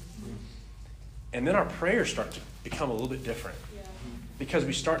like. And then our prayers start to become a little bit different. Because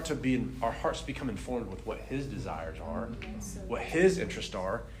we start to our hearts become informed with what his desires are, what his interests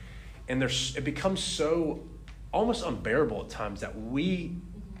are. And it becomes so almost unbearable at times that we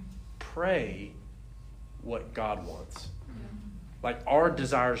pray what God wants. Like our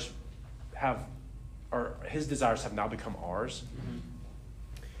desires his desires have now become ours.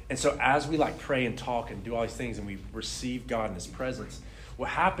 And so as we like pray and talk and do all these things and we receive God in his presence, what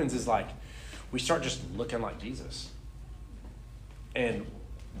happens is like we start just looking like Jesus. And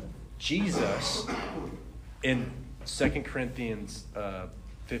Jesus, in 2 Corinthians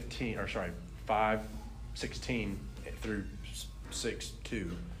 5:16 through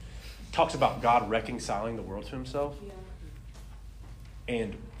 6:2, talks about God reconciling the world to himself.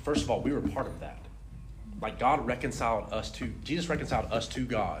 And first of all, we were part of that. Like Jesus reconciled us to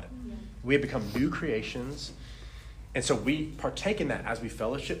God. We have become new creations. And so we partake in that as we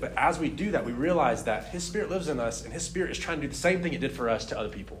fellowship. But as we do that, we realize that his spirit lives in us, and his spirit is trying to do the same thing it did for us to other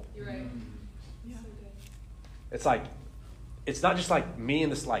people. You're right. Yeah. It's like, it's not just like me and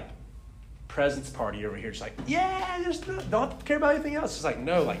this like presence party over here. Just like, yeah, just don't care about anything else. It's like,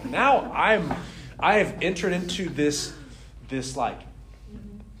 no, like now I have entered into this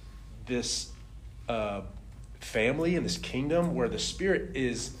family and this kingdom where the spirit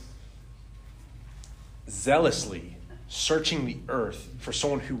is zealously searching the earth for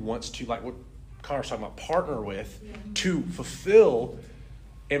someone who wants to, like what Connor's talking about, partner with, to fulfill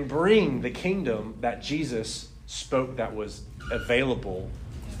and bring the kingdom that Jesus spoke that was available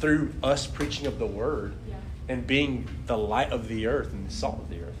through us preaching of the word and being the light of the earth and the salt of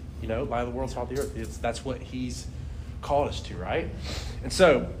the earth. Light of the world, salt of the earth. That's what he's called us to, right? And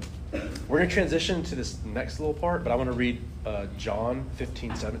so we're going to transition to this next little part, but I want to read John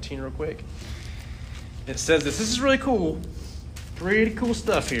 15:17 real quick. It says this. This is really cool. Pretty cool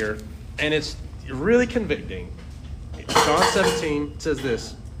stuff here. And it's really convicting. John 17 says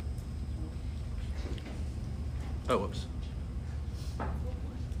this. Oh, whoops.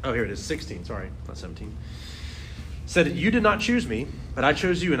 Oh, here it is. 16. Sorry, not 17. It said, you did not choose me, but I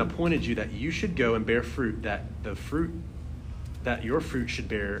chose you and appointed you that you should go and bear fruit, that your fruit should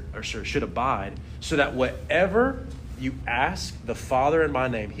bear, or should abide, so that whatever you ask the Father in my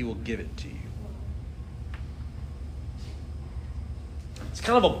name, he will give it to you. It's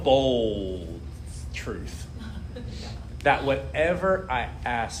kind of a bold truth that whatever I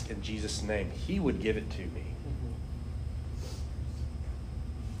ask in Jesus' name, he would give it to me.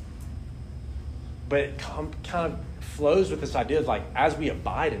 But it kind of flows with this idea of like, as we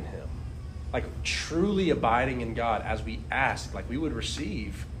abide in him, like truly abiding in God, as we ask, like we would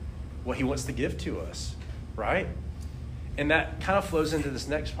receive what he wants to give to us, right? And that kind of flows into this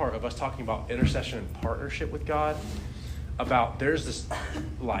next part of us talking about intercession and partnership with God. About there's this,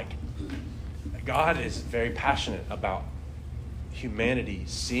 like, God is very passionate about humanity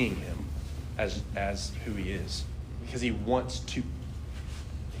seeing him as who he is, because he wants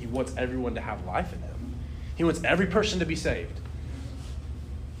everyone to have life in him. He wants every person to be saved.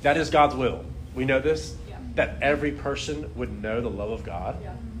 That is God's will. We know this, that every person would know the love of God,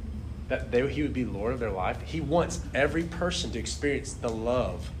 that he would be Lord of their life. He wants every person to experience the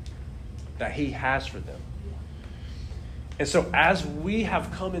love that he has for them. And so as we have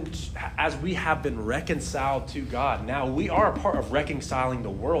been reconciled to God, now we are a part of reconciling the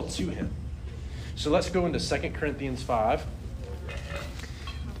world to him. So let's go into 2 Corinthians 5.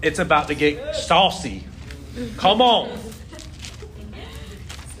 It's about to get saucy. Come on.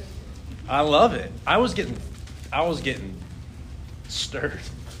 I love it. I was getting stirred.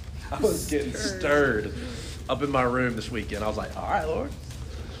 I was getting stirred up in my room this weekend. I was like, all right, Lord,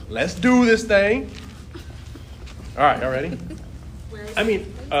 let's do this thing. All right, y'all ready?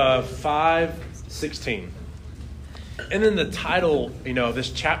 5:16. And then the title, of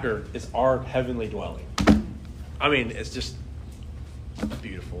this chapter is Our Heavenly Dwelling. I mean, it's just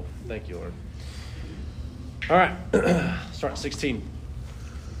beautiful. Thank you, Lord. All right, start at 16.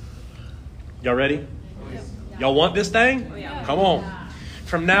 Y'all ready? Y'all want this thing? Come on.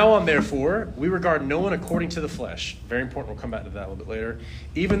 From now on, therefore, we regard no one according to the flesh. Very important. We'll come back to that a little bit later.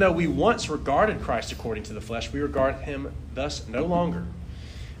 Even though we once regarded Christ according to the flesh, we regard him thus no longer.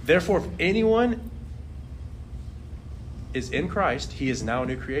 Therefore, if anyone is in Christ, he is now a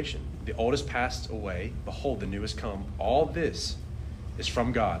new creation. The old has passed away. Behold, the new has come. All this is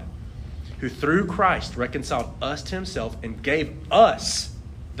from God, who through Christ reconciled us to himself and gave us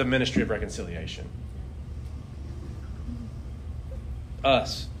the ministry of reconciliation.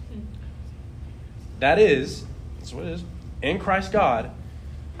 Us. That's what it is. In Christ, God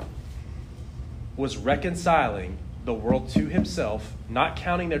was reconciling the world to himself, not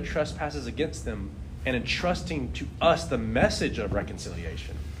counting their trespasses against them, and entrusting to us the message of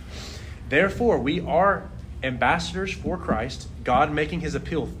reconciliation. Therefore, we are ambassadors for Christ, God making his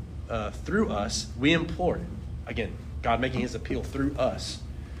appeal through us. We implore, again, God making his appeal through us.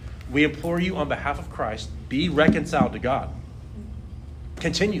 We implore you on behalf of Christ, be reconciled to God.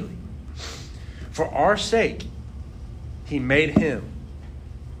 Continually. For our sake, he made him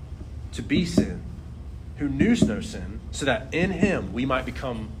to be sin, who knew no sin, so that in him we might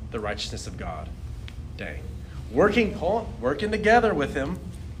become the righteousness of God. Dang. Working together with him,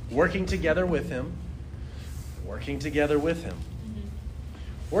 working together with him, working together with him,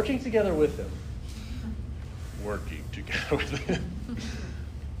 working together with him, working together with him.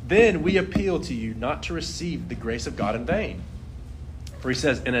 Then we appeal to you not to receive the grace of God in vain. For he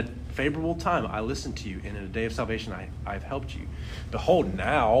says, in a favorable time I listened to you, and in a day of salvation I have helped you. Behold,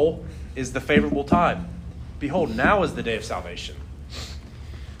 now is the favorable time. Behold, now is the day of salvation.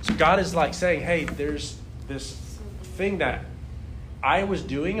 So God is like saying, hey, there's this thing that I was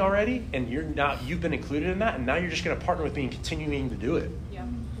doing already, and you've been included in that, and now you're just going to partner with me in continuing to do it. Yeah.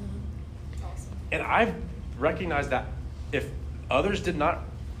 Awesome. And I've recognized that if others did not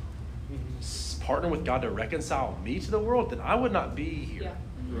partner with God to reconcile me to the world, then I would not be here. Yeah.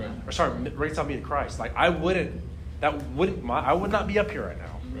 Right. Or sorry, reconcile me to Christ. Like I would not be up here right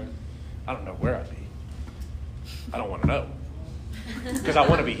now. Right. I don't know where I'd be. I don't want to know. Because I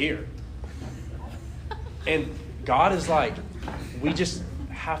want to be here. And God is like, we just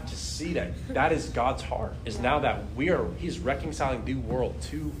have to see that is God's heart, is now that he's reconciling the world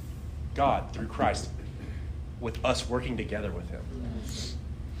to God through Christ with us working together with him.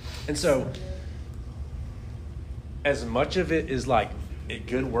 And so, as much of it is like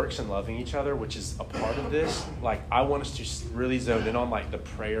good works and loving each other, which is a part of this, like I want us to really zone in on like the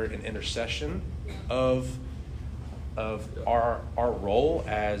prayer and intercession of our role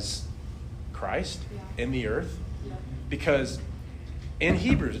as Christ in the earth. Because in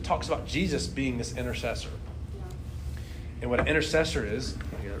Hebrews, it talks about Jesus being this intercessor. And what an intercessor is,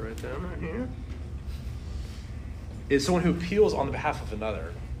 I got it right down right here, is someone who appeals on the behalf of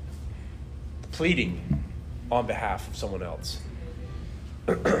another, pleading on behalf of someone else.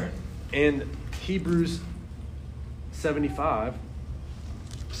 In Hebrews 75,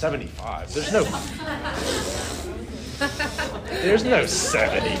 there's no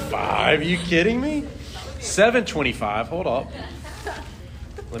 75. Are you kidding me? 725, hold up.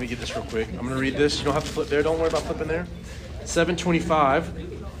 Let me get this real quick. I'm going to read this. You don't have to flip there. Don't worry about flipping there.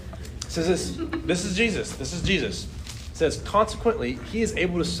 725 says this. This is Jesus. It says, consequently, he is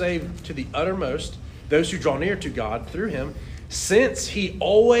able to save to the uttermost those who draw near to God through him, since he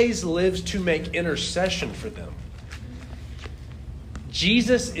always lives to make intercession for them.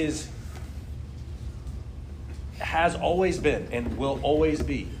 Jesus has always been and will always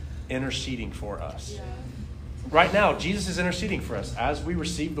be interceding for us. Yeah. Right now, Jesus is interceding for us as we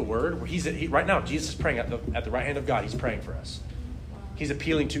receive the word. Right now, Jesus is praying at the right hand of God. He's praying for us. Wow. He's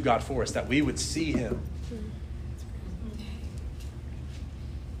appealing to God for us, that we would see him.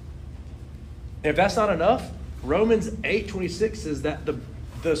 And if that's not enough, Romans 8:26 says that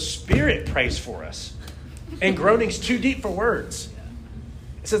the Spirit prays for us, and groanings too deep for words.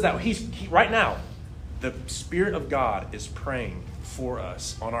 It says that right now, the Spirit of God is praying for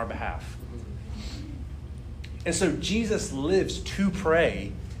us on our behalf. And so Jesus lives to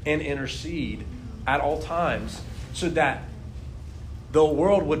pray and intercede at all times so that the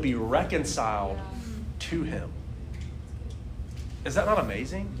world would be reconciled to him. Is that not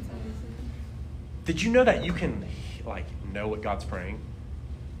amazing? Did you know that you can know what God's praying?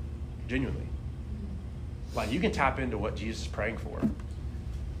 Genuinely. You can tap into what Jesus is praying for.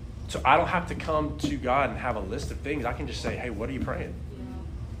 So I don't have to come to God and have a list of things. I can just say, hey, what are you praying?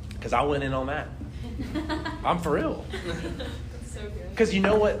 Because I went in on that. I'm for real. That's so good. Because you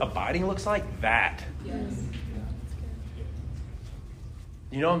know what abiding looks like? That. Yes.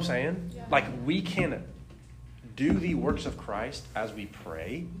 You know what I'm saying? Yeah. We can do the works of Christ as we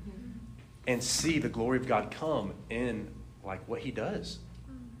pray and see the glory of God come in what he does.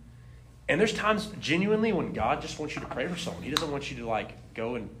 And there's times genuinely when God just wants you to pray for someone. He doesn't want you to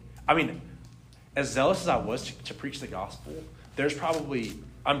go and, as zealous as I was to preach the gospel, there's probably,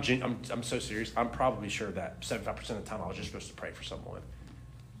 I'm so serious, I'm probably sure that 75% of the time I was just supposed to pray for someone.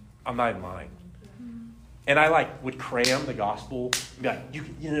 I'm not even lying. And I would cram the gospel, and be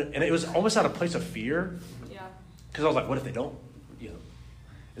and it was almost out of a place of fear. Yeah. Because I was like, what if they don't?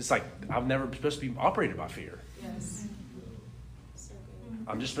 It's I've never been supposed to be operated by fear. Yes. So good.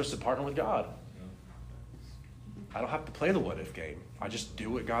 I'm just supposed to partner with God. I don't have to play the what if game. I just do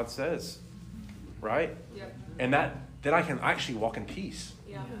what God says. Right? Yep. And then I can actually walk in peace.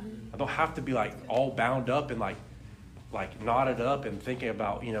 Yeah. I don't have to be all bound up and knotted up and thinking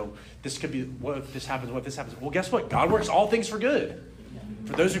about, this could be, what if this happens, what if this happens? Well, guess what? God works all things for good.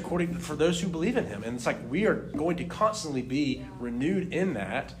 For those who believe in him. And it's we are going to constantly be renewed in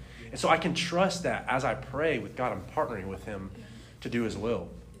that. And so I can trust that as I pray with God, I'm partnering with him to do his will.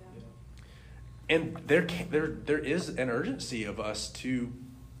 And there is an urgency of us to,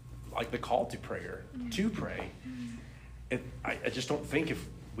 the call to prayer, to pray. I just don't think if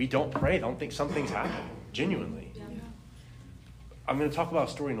we don't pray, I don't think some things happen, genuinely. Yeah. I'm going to talk about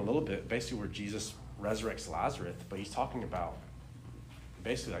a story in a little bit, basically where Jesus resurrects Lazarus, but he's talking about,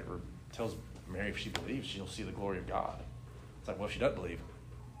 basically tells Mary if she believes, she'll see the glory of God. It's what if she doesn't believe?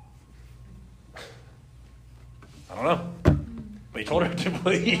 I don't know. But he told her to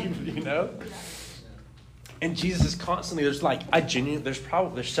believe, And Jesus is constantly, there's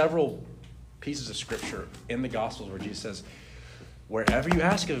several pieces of scripture in the Gospels where Jesus says, wherever you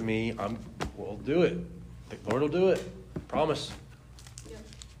ask of me, we'll do it. The Lord will do it. Promise. Yep.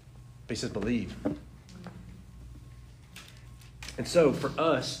 But he says, believe. And so for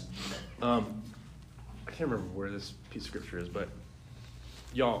us, I can't remember where this piece of scripture is, but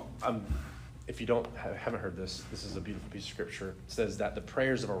y'all, if you haven't heard this is a beautiful piece of scripture. It says that the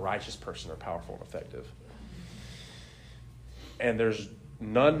prayers of a righteous person are powerful and effective. And there's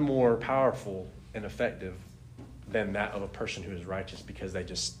none more powerful and effective than that of a person who is righteous because they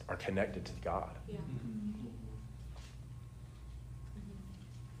just are connected to God. Yeah.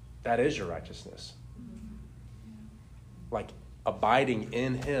 That is your righteousness. Abiding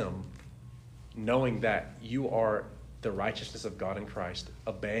in him, knowing that you are the righteousness of God in Christ,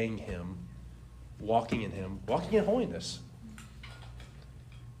 obeying him, walking in holiness.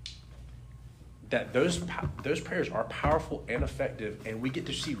 That those prayers are powerful and effective, and we get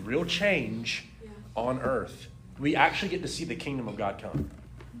to see real change on earth. We actually get to see the kingdom of God come.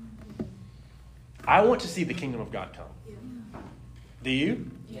 I want to see the kingdom of God come. Yeah. Do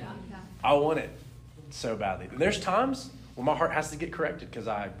you? Yeah. I want it so badly. And there's times where my heart has to get corrected because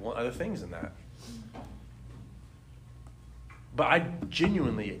I want other things in that. But I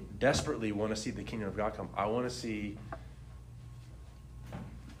genuinely, desperately want to see the kingdom of God come. I want to see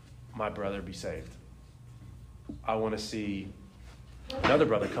my brother be saved. I want to see another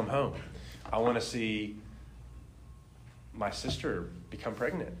brother come home. I want to see my sister become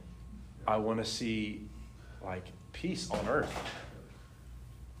pregnant. I want to see peace on earth.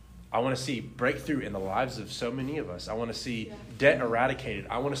 I want to see breakthrough in the lives of so many of us. I want to see debt eradicated.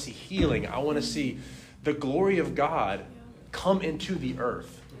 I want to see healing. I want to see the glory of God come into the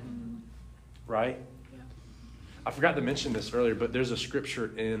earth. Right? I forgot to mention this earlier, but there's a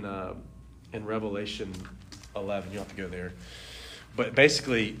scripture in Revelation 11. You don't have to go there. But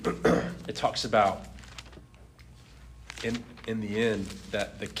basically, it talks about in the end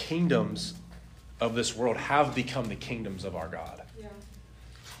that the kingdoms of this world have become the kingdoms of our God. Yeah.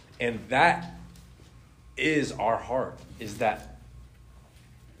 And that is our heart, is that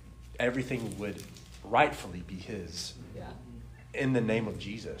everything would rightfully be his in the name of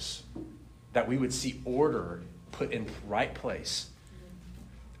Jesus. That we would see order put in right place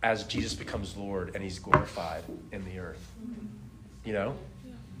as Jesus becomes Lord and he's glorified in the earth.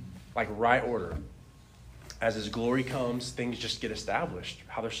 Right order. As his glory comes, things just get established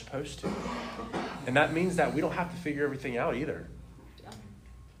how they're supposed to. And that means that we don't have to figure everything out either.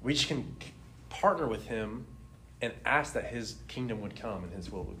 We just can partner with him and ask that his kingdom would come and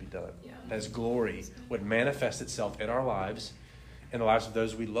his will would be done. Yeah. That his glory would manifest itself in our lives, in the lives of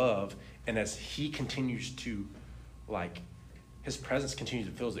those we love, and as he continues to, like, his presence continues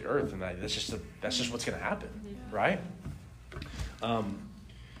to fill the earth, and that's just what's going to happen, right?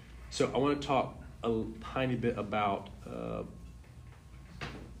 So I want to talk a tiny bit about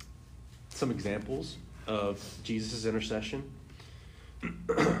some examples of Jesus' intercession.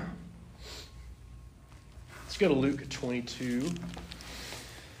 Let's go to Luke 22,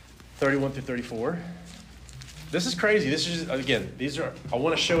 31 through 34. This is crazy. This is, again, I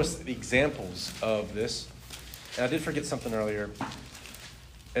want to show us the examples of this. And I did forget something earlier,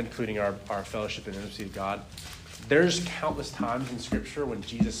 including our fellowship and intimacy with God. There's countless times in Scripture when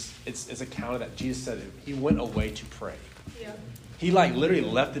Jesus, it's accounted that Jesus said he went away to pray. Yeah. He literally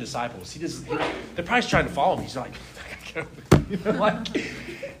left the disciples. They're probably trying to follow him. He's like,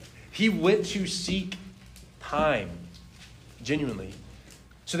 he went to seek time, genuinely.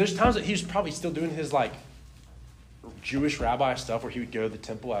 So there's times that he was probably still doing his Jewish rabbi stuff where he would go to the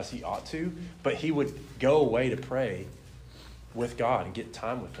temple as he ought to, but he would go away to pray with God and get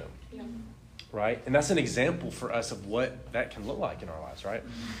time with him. Yeah. Right? And that's an example for us of what that can look like in our lives, right?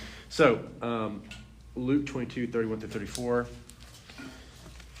 So, Luke 22, 31 through 34.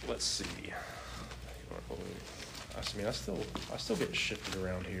 Let's see. I still get shifted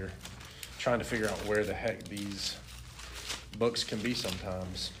around here, trying to figure out where the heck these books can be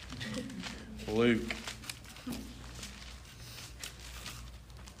sometimes. Luke.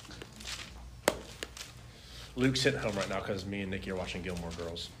 Luke's hitting home right now because me and Nikki are watching Gilmore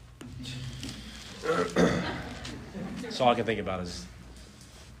Girls. So all I can think about is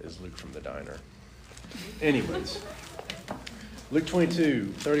Luke from the diner. Anyways, Luke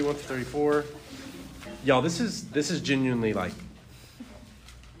 22, 31 to 34. Y'all, this is genuinely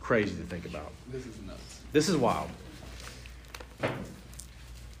crazy to think about. This is nuts. This is wild.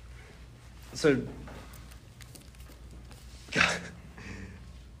 So, God,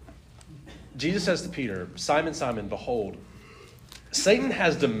 Jesus says to Peter, Simon, Simon, behold, Satan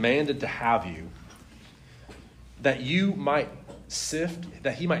has demanded to have you, that he might sift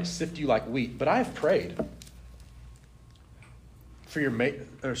you like wheat. But I have prayed for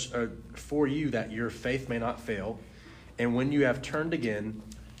you that your faith may not fail, and when you have turned again,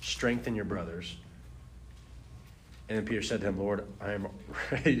 strengthen your brothers. And then Peter said to him, Lord, I am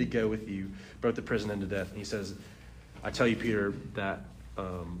ready to go with you, both to prison and to death. And he says, I tell you, Peter, that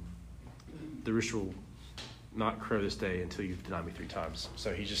the rooster will not crow this day until you've denied me 3 times.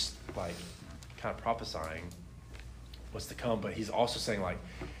 So he's just kind of prophesying what's to come, but he's also saying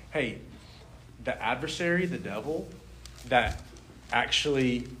hey, the adversary, the devil, that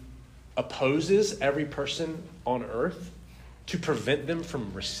actually opposes every person on earth to prevent them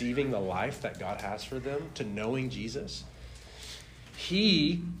from receiving the life that God has for them, to knowing Jesus,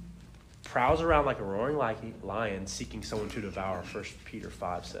 he prowls around like a roaring lion seeking someone to devour, 1 Peter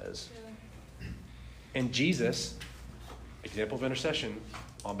 5 says. Yeah. And Jesus, example of intercession,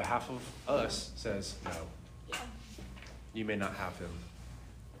 on behalf of us, says, no, Yeah. you may not have him.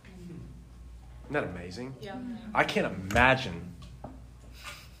 Isn't that amazing? Yeah. I can't imagine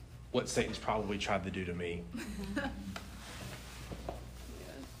what Satan's probably tried to do to me.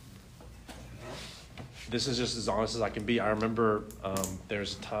 This is just as honest as I can be. I remember there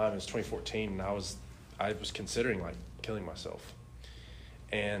was a time, it was 2014, and I was considering killing myself.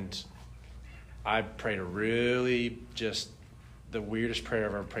 And I prayed a really just the weirdest prayer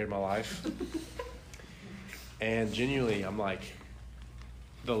I've ever prayed in my life. And genuinely, I'm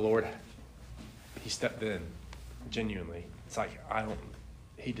the Lord, he stepped in, genuinely. It's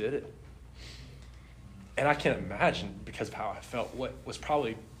he did it. And I can't imagine, because of how I felt, what was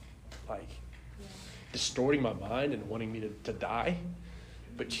probably distorting my mind and wanting me to die.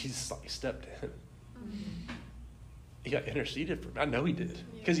 But Jesus stepped in. Mm-hmm. He got interceded for me. I know he did,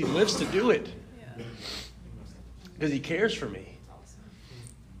 because he lives to do it. Yeah. Because he cares for me.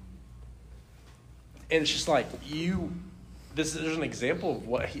 And it's just there's an example of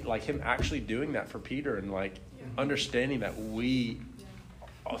what him actually doing that for Peter, and understanding that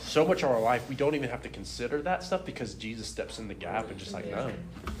so much of our life, we don't even have to consider that stuff, because Jesus steps in the gap and just no.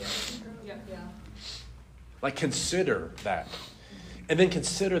 Yeah. Consider that. And then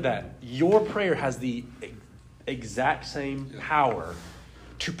consider that your prayer has the exact same power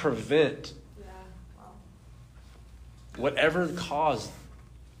to prevent whatever cause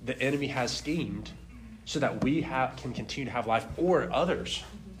the enemy has schemed, so that we can continue to have life, or others,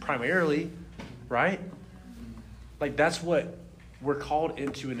 primarily, right? That's what we're called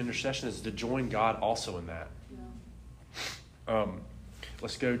into in intercession, is to join God also in that.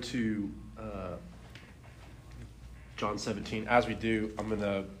 let's go to John 17. As we do, I'm going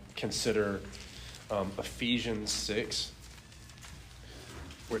to consider Ephesians 6,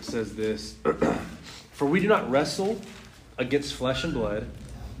 where it says this, "For we do not wrestle against flesh and blood,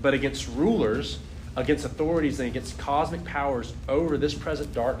 but against rulers, against authorities, and against cosmic powers over this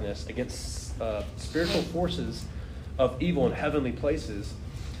present darkness, against spiritual forces of evil in heavenly places.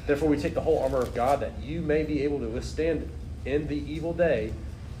 Therefore we take the whole armor of God, that you may be able to withstand in the evil day,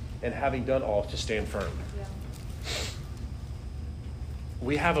 and having done all, to stand firm." Yeah.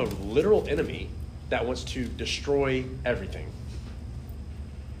 We have a literal enemy that wants to destroy everything.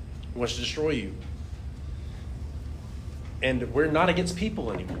 Wants to destroy you. And we're not against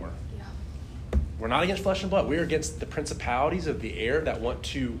people anymore. Yeah. We're not against flesh and blood. We're against the principalities of the air that want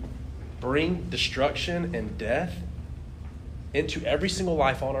to bring destruction and death into every single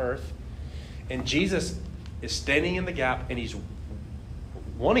life on earth. And Jesus is standing in the gap, and he's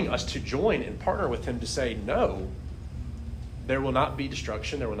wanting us to join and partner with him to say, no, there will not be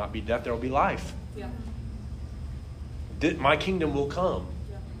destruction, there will not be death, there will be life. Yeah. My kingdom will come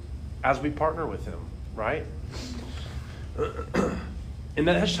Yeah. as we partner with him, right? And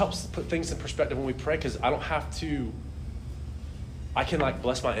that just helps put things in perspective when we pray, because I don't have to, I can like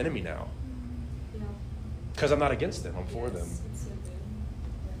bless my enemy now. Yeah. Because I'm not against them, I'm for them. It's so good.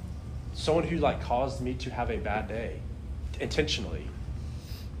 Yeah. Someone who like caused me to have a bad day intentionally,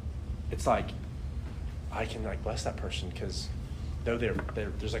 it's like I can like bless that person, because though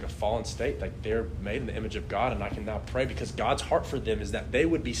there's like a fallen state, like they're made in the image of God, and I can now pray because God's heart for them is that they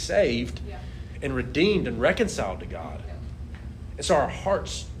would be saved Yeah. and redeemed and reconciled to God. Yeah. And so our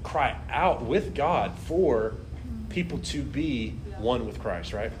hearts cry out with God for people to be one with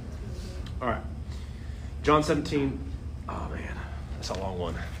Christ, right? All right. John 17. Oh, man. That's a long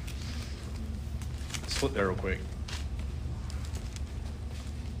one. Let's flip there real quick.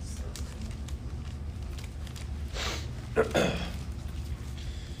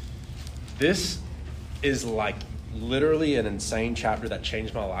 This is like literally an insane chapter that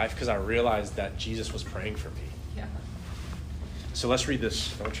changed my life, because I realized that Jesus was praying for me. Yeah. So let's read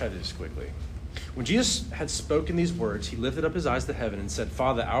this. I'll try to do this quickly. When Jesus had spoken these words, he lifted up his eyes to heaven and said,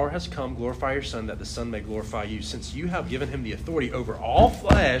 "Father, the hour has come. Glorify your Son, that the Son may glorify you, since you have given him the authority over all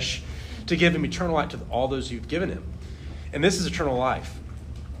flesh to give him eternal life to all those you've given him. And this is eternal life,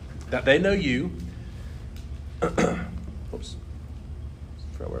 that they know you." Oops.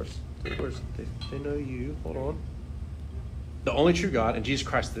 They know you. Hold on. "The only true God, and Jesus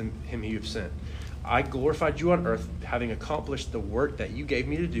Christ, him you have sent. I glorified you on earth, having accomplished the work that you gave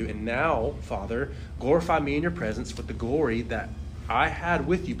me to do. And now, Father, glorify me in your presence with the glory that I had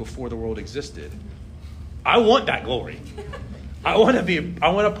with you before the world existed." I want that glory. I want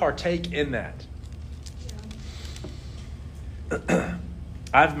to partake in that. Yeah.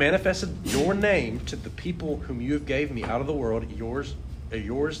 "I've manifested your name to the people whom you have gave me out of the world. Yours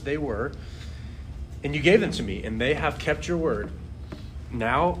they were, and you gave them to me, and they have kept your word.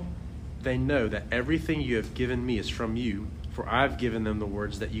 Now they know that everything you have given me is from you, for I have given them the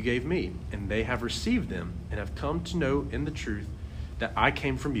words that you gave me, and they have received them, and have come to know in the truth that I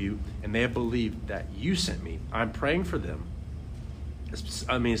came from you, and they have believed that you sent me. I'm praying for them." It's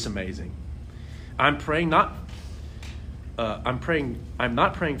amazing. I'm not praying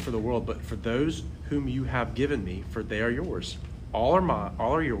for the world, but for those whom you have given me, for they are yours. All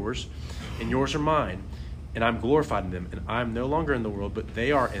are yours, and yours are mine, and I'm glorified in them. And I'm no longer in the world, but they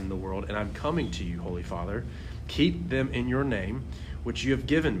are in the world, and I'm coming to you, Holy Father. Keep them in your name, which you have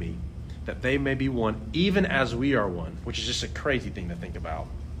given me, that they may be one, even as we are one, which is just a crazy thing to think about.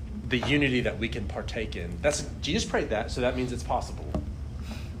 The unity that we can partake in. Jesus prayed that, so that means it's possible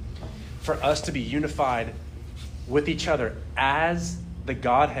for us to be unified with each other as the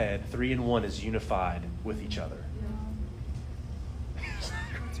Godhead, 3 in 1, is unified with each other.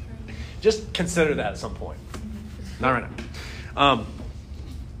 Just consider that at some point. Not right now.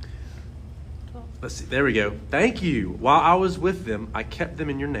 Let's see. There we go. "Thank you. While I was with them, I kept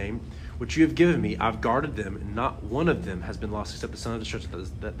them in your name, which you have given me. I've guarded them, and not one of them has been lost except the son of the church,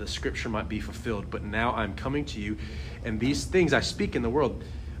 that the scripture might be fulfilled. But now I'm coming to you, and these things I speak in the world,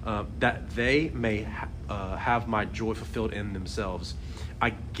 that they may have my joy fulfilled in themselves.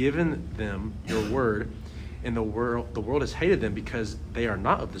 I've given them your word, and the world has hated them because they are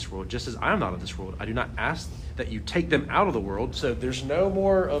not of this world, just as I am not of this world. I do not ask that you take them out of the world." So there's no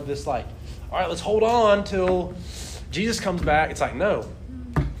more of this like, all right, let's hold on till Jesus comes back. It's like, no,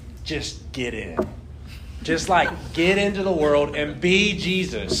 just get in. Just like get into the world and be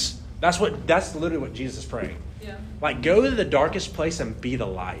Jesus. That's literally what Jesus is praying. Yeah. Like, go to the darkest place and be the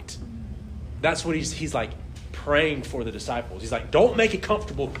light. That's what he's like, praying for the disciples. He's like, don't make it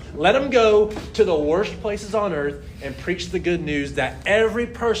comfortable. Let them go to the worst places on earth and preach the good news that every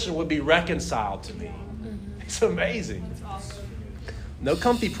person would be reconciled to me. It's amazing. That's awesome. No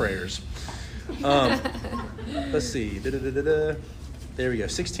comfy prayers. Let's see. There we go.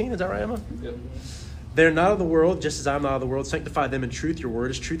 16, is that right, Emma? Yep. They're not of the world, just as I'm not of the world. Sanctify them in truth. Your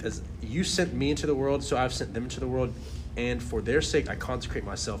word is truth. As you sent me into the world, so I've sent them into the world. And for their sake, I consecrate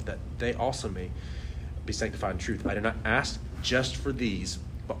myself, that they also may be sanctified in truth. I do not ask just for these,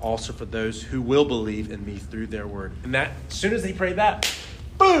 but also for those who will believe in me through their word. And that, as soon as he prayed that,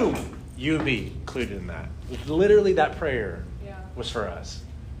 boom, you would be included in that. Literally, that prayer was for us.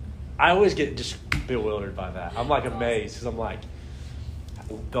 I always get just bewildered by that. I'm like amazed, because I'm like,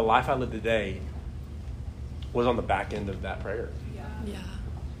 the life I live today was on the back end of that prayer. Yeah.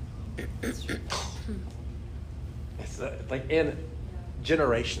 It's and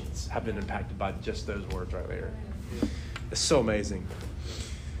generations have been impacted by just those words right there. It's so amazing.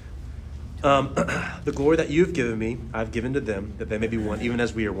 The glory that you've given me, I've given to them, that they may be one, even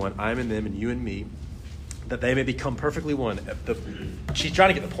as we are one. I am in them, and you in me, that they may become perfectly one. She's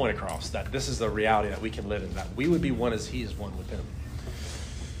trying to get the point across, that this is the reality that we can live in, that we would be one as he is one with him.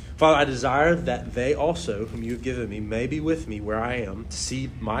 Father, I desire that they also, whom you have given me, may be with me where I am, to see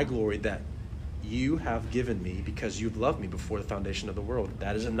my glory that you have given me, because you've loved me before the foundation of the world.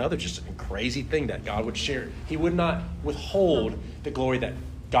 That is another just a crazy thing that God would share. He would not withhold the glory that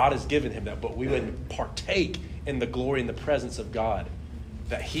God has given him, but we would partake in the glory and the presence of God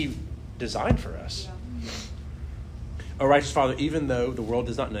that he designed for us. O righteous Father, even though the world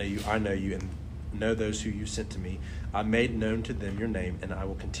does not know you, I know you and know those who you sent to me. I made known to them your name, and I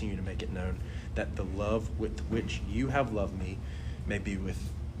will continue to make it known, that the love with which you have loved me may be with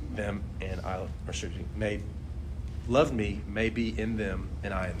them, and may love me, may be in them,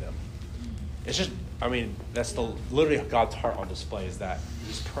 and I in them. It's just, that's literally God's heart on display, is that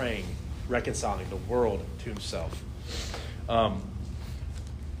he's praying, reconciling the world to himself. And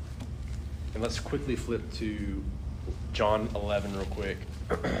let's quickly flip to John 11 real quick.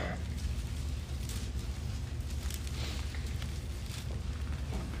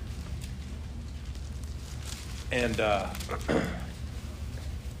 And I'm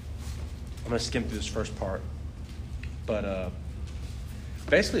going to skim through this first part. But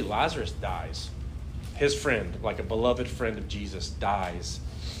basically, Lazarus dies. His friend, like a beloved friend of Jesus, dies.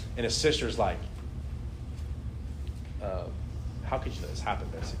 And his sister's like, how could you let this happen,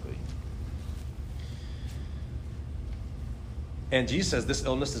 basically? And Jesus says, this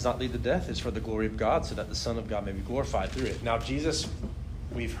illness does not lead to death. It's for the glory of God, so that the Son of God may be glorified through it. Now, Jesus,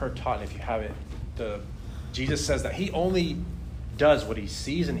 we've heard taught, and if you haven't, Jesus says that he only does what he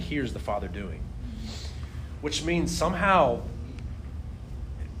sees and hears the Father doing. Which means somehow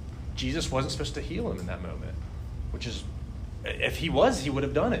Jesus wasn't supposed to heal him in that moment. Which is, if he was, he would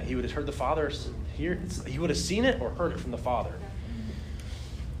have done it. He would have heard the Father hear. He would have seen it or heard it from the Father.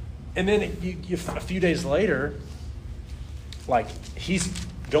 And then a few days later, like, he's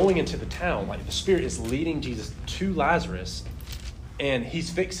going into the town. Like, the Spirit is leading Jesus to Lazarus, and he's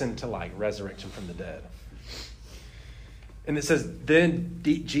fixing to, like, resurrect him from the dead. And it says, then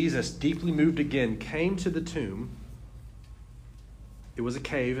Jesus, deeply moved again, came to the tomb. It was a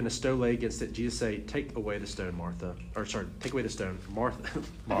cave, and a stone lay against it. Jesus said, take away the stone, Martha. Take away the stone. Martha.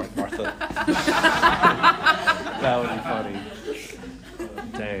 That would be funny.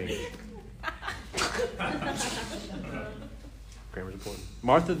 Dang. Grammar's important.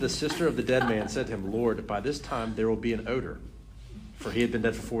 Martha, the sister of the dead man, said to him, Lord, by this time there will be an odor, for he had been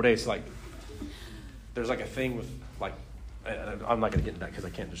dead for 4 days. So, like, there's like a thing with, like, I'm not going to get into that because I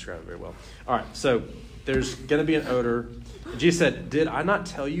can't describe it very well. All right, so there's going to be an odor. Jesus said, did I not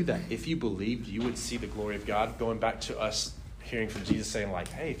tell you that if you believed, you would see the glory of God? Going back to us hearing from Jesus saying, like,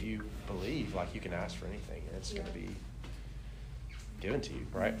 hey, if you believe, like, you can ask for anything, and it's going to be given to you,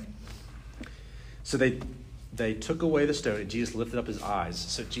 right? So they took away the stone, and Jesus lifted up his eyes.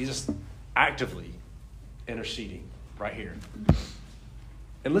 So Jesus actively interceding right here.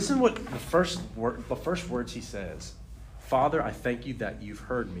 And listen what the first words he says. Father, I thank you that you've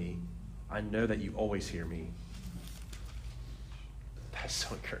heard me. I know that you always hear me. That's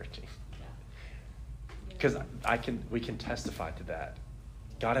so encouraging. Because we can testify to that.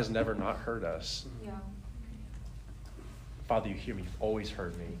 God has never not heard us. Yeah. Father, you hear me. You've always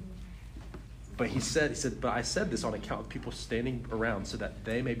heard me. But he said, but I said this on account of people standing around so that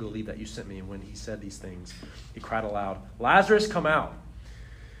they may believe that you sent me. And when he said these things, he cried aloud, Lazarus, come out.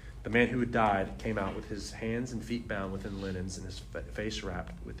 The man who had died came out with his hands and feet bound within linens and his face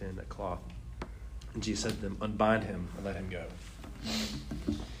wrapped within a cloth. And Jesus said to them, unbind him and let him go.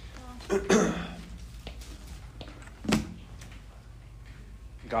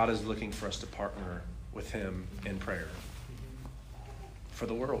 God is looking for us to partner with him in prayer for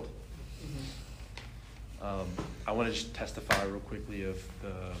the world. I want to just testify real quickly of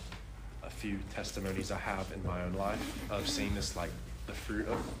a few testimonies I have in my own life of seeing this, like the fruit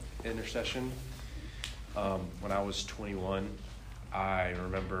of intercession. When I was 21, I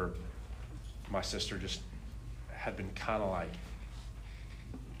remember my sister just had been kind of like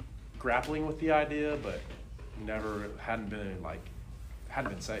grappling with the idea, but hadn't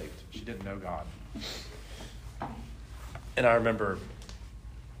been saved. She didn't know God. And I remember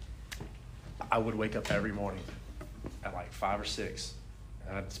I would wake up every morning at like 5 or 6,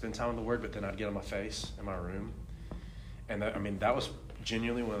 and I'd spend time in the Word, but then I'd get on my face in my room. And that was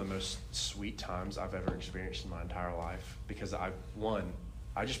genuinely one of the most sweet times I've ever experienced in my entire life, because I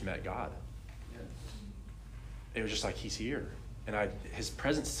just met God. It was just like, he's here. And his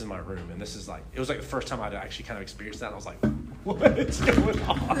presence is in my room. And it was like the first time I'd actually kind of experienced that. And I was like, what is going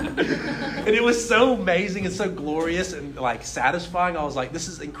on? And it was so amazing and so glorious and like satisfying. I was like, this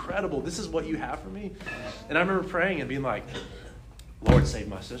is incredible. This is what you have for me. And I remember praying and being like, Lord, save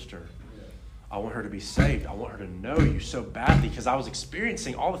my sister. I want her to be saved. I want her to know you so badly, because I was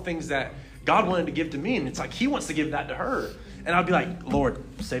experiencing all the things that God wanted to give to me. And it's like, he wants to give that to her. And I'd be like, Lord,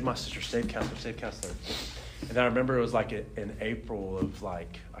 save my sister, save Counselor, save Counselor. And then I remember it was like in April of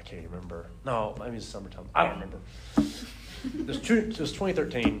like, I can't remember. No, maybe it's summertime. I don't remember. It was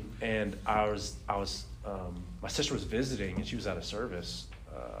 2013, and my sister was visiting, and she was at a service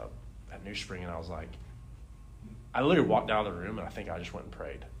at New Spring, and I was like, I literally walked down the room, and I think I just went and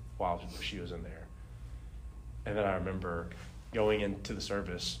prayed while she was in there. And then I remember going into the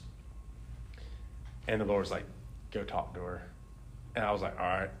service, and the Lord was like, go talk to her. And I was like, all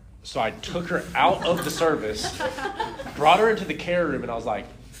right. So I took her out of the service, brought her into the care room, and I was like,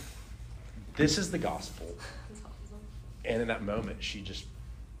 this is the gospel. And in that moment, she just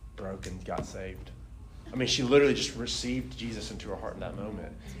broke and got saved. She literally just received Jesus into her heart in that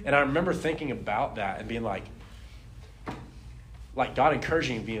moment. And I remember thinking about that and being like God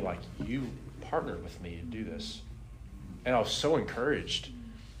encouraging me, being like, you partnered with me to do this. And I was so encouraged.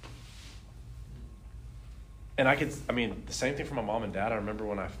 And the same thing for my mom and dad. I remember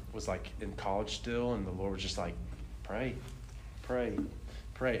when I was like in college still, and the Lord was just like, pray. And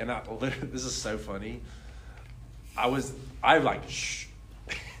this is so funny.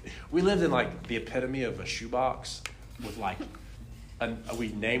 We lived in like the epitome of a shoebox with like, we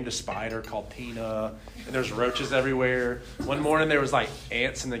named a spider called Tina, and there's roaches everywhere. One morning there was like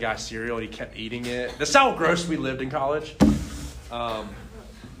ants in the guy's cereal, and he kept eating it. That's how gross we lived in college.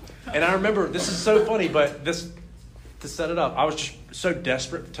 And I remember, this is so funny, but to set it up, I was just so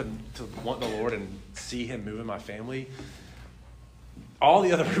desperate to want the Lord and see him move in my family. All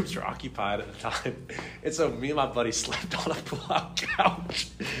the other rooms were occupied at the time. And so me and my buddy slept on a pull-out couch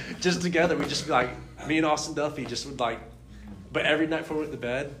just together. We'd just be like, me and Austin Duffy just would like, but every night before we went to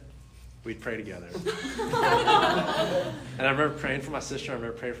bed, we'd pray together. And I remember praying for my sister. I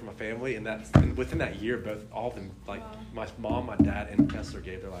remember praying for my family. And within that year, all of them, like my mom, my dad, and Kessler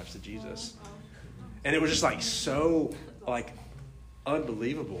gave their lives to Jesus. And it was just like so like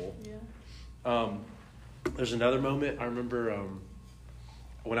unbelievable. Yeah. There's another moment. I remember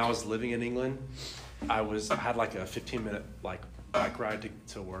when I was living in England, I had like a 15-minute like bike ride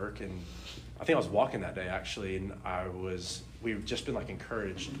to work, and I think I was walking that day actually, and we've just been like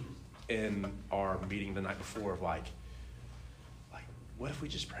encouraged in our meeting the night before of like what if we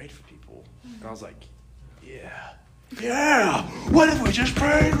just prayed for people? And I was like, yeah, what if we just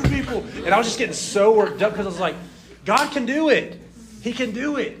prayed for people? And I was just getting so worked up because I was like, God can do it. He can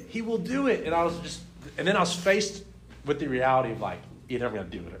do it. He will do it. And then I was faced with the reality of like, either I'm going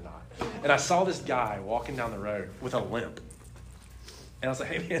to do it or not. And I saw this guy walking down the road with a limp. And I was like,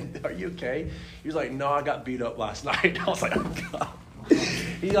 hey man, are you okay? He was like, no, I got beat up last night. I was like, oh God.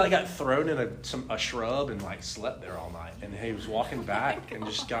 He like got thrown in a shrub and like slept there all night. And he was walking back and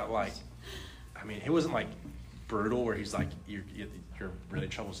just got like, it wasn't like brutal where he's like, you're really in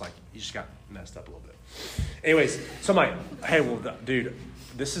trouble. It's like, he just got messed up a little bit. Anyways, so I'm like, hey, well, dude,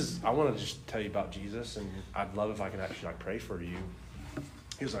 I want to just tell you about Jesus, and I'd love if I could actually like pray for you.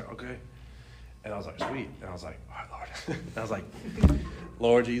 He was like, okay. And I was like, sweet. And I was like, all right, Lord. And I was like,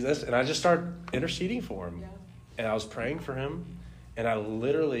 Lord Jesus. And I just started interceding for him. Yeah. And I was praying for him. And I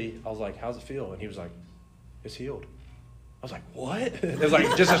was like, how's it feel? And he was like, it's healed. I was like, what? It was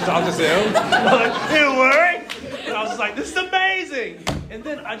like, just as talk to him. I was like, it worked. And I was just like, this is amazing. And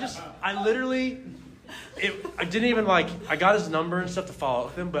then I didn't even like, I got his number and stuff to follow up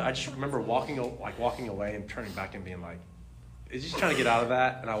with him, but I just remember walking away and turning back and being like, is he just trying to get out of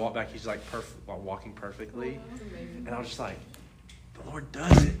that? And I walked back, he's like walking perfectly. And I was just like, The Lord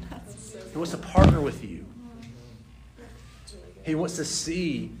does it. He wants to partner with you. He wants to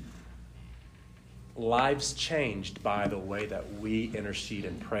see lives changed by the way that we intercede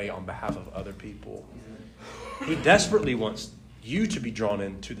and pray on behalf of other people. He desperately wants you to be drawn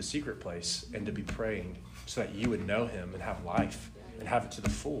into the secret place and to be praying so that you would know him and have life and have it to the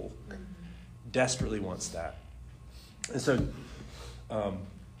full. Desperately wants that. And so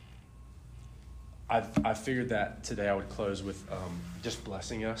I figured that today I would close with just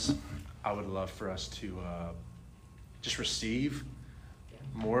blessing us. I would love for us to just receive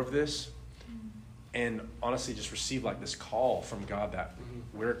more of this and honestly just receive like this call from God that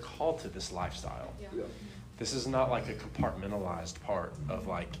we're called to this lifestyle. Yeah. This is not like a compartmentalized part of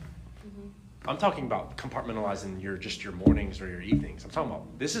like, I'm talking about compartmentalizing your mornings or your evenings. I'm talking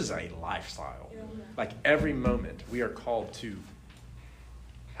about this is a lifestyle. Yeah. Like every moment we are called to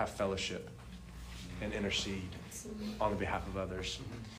have fellowship and intercede on the behalf of others.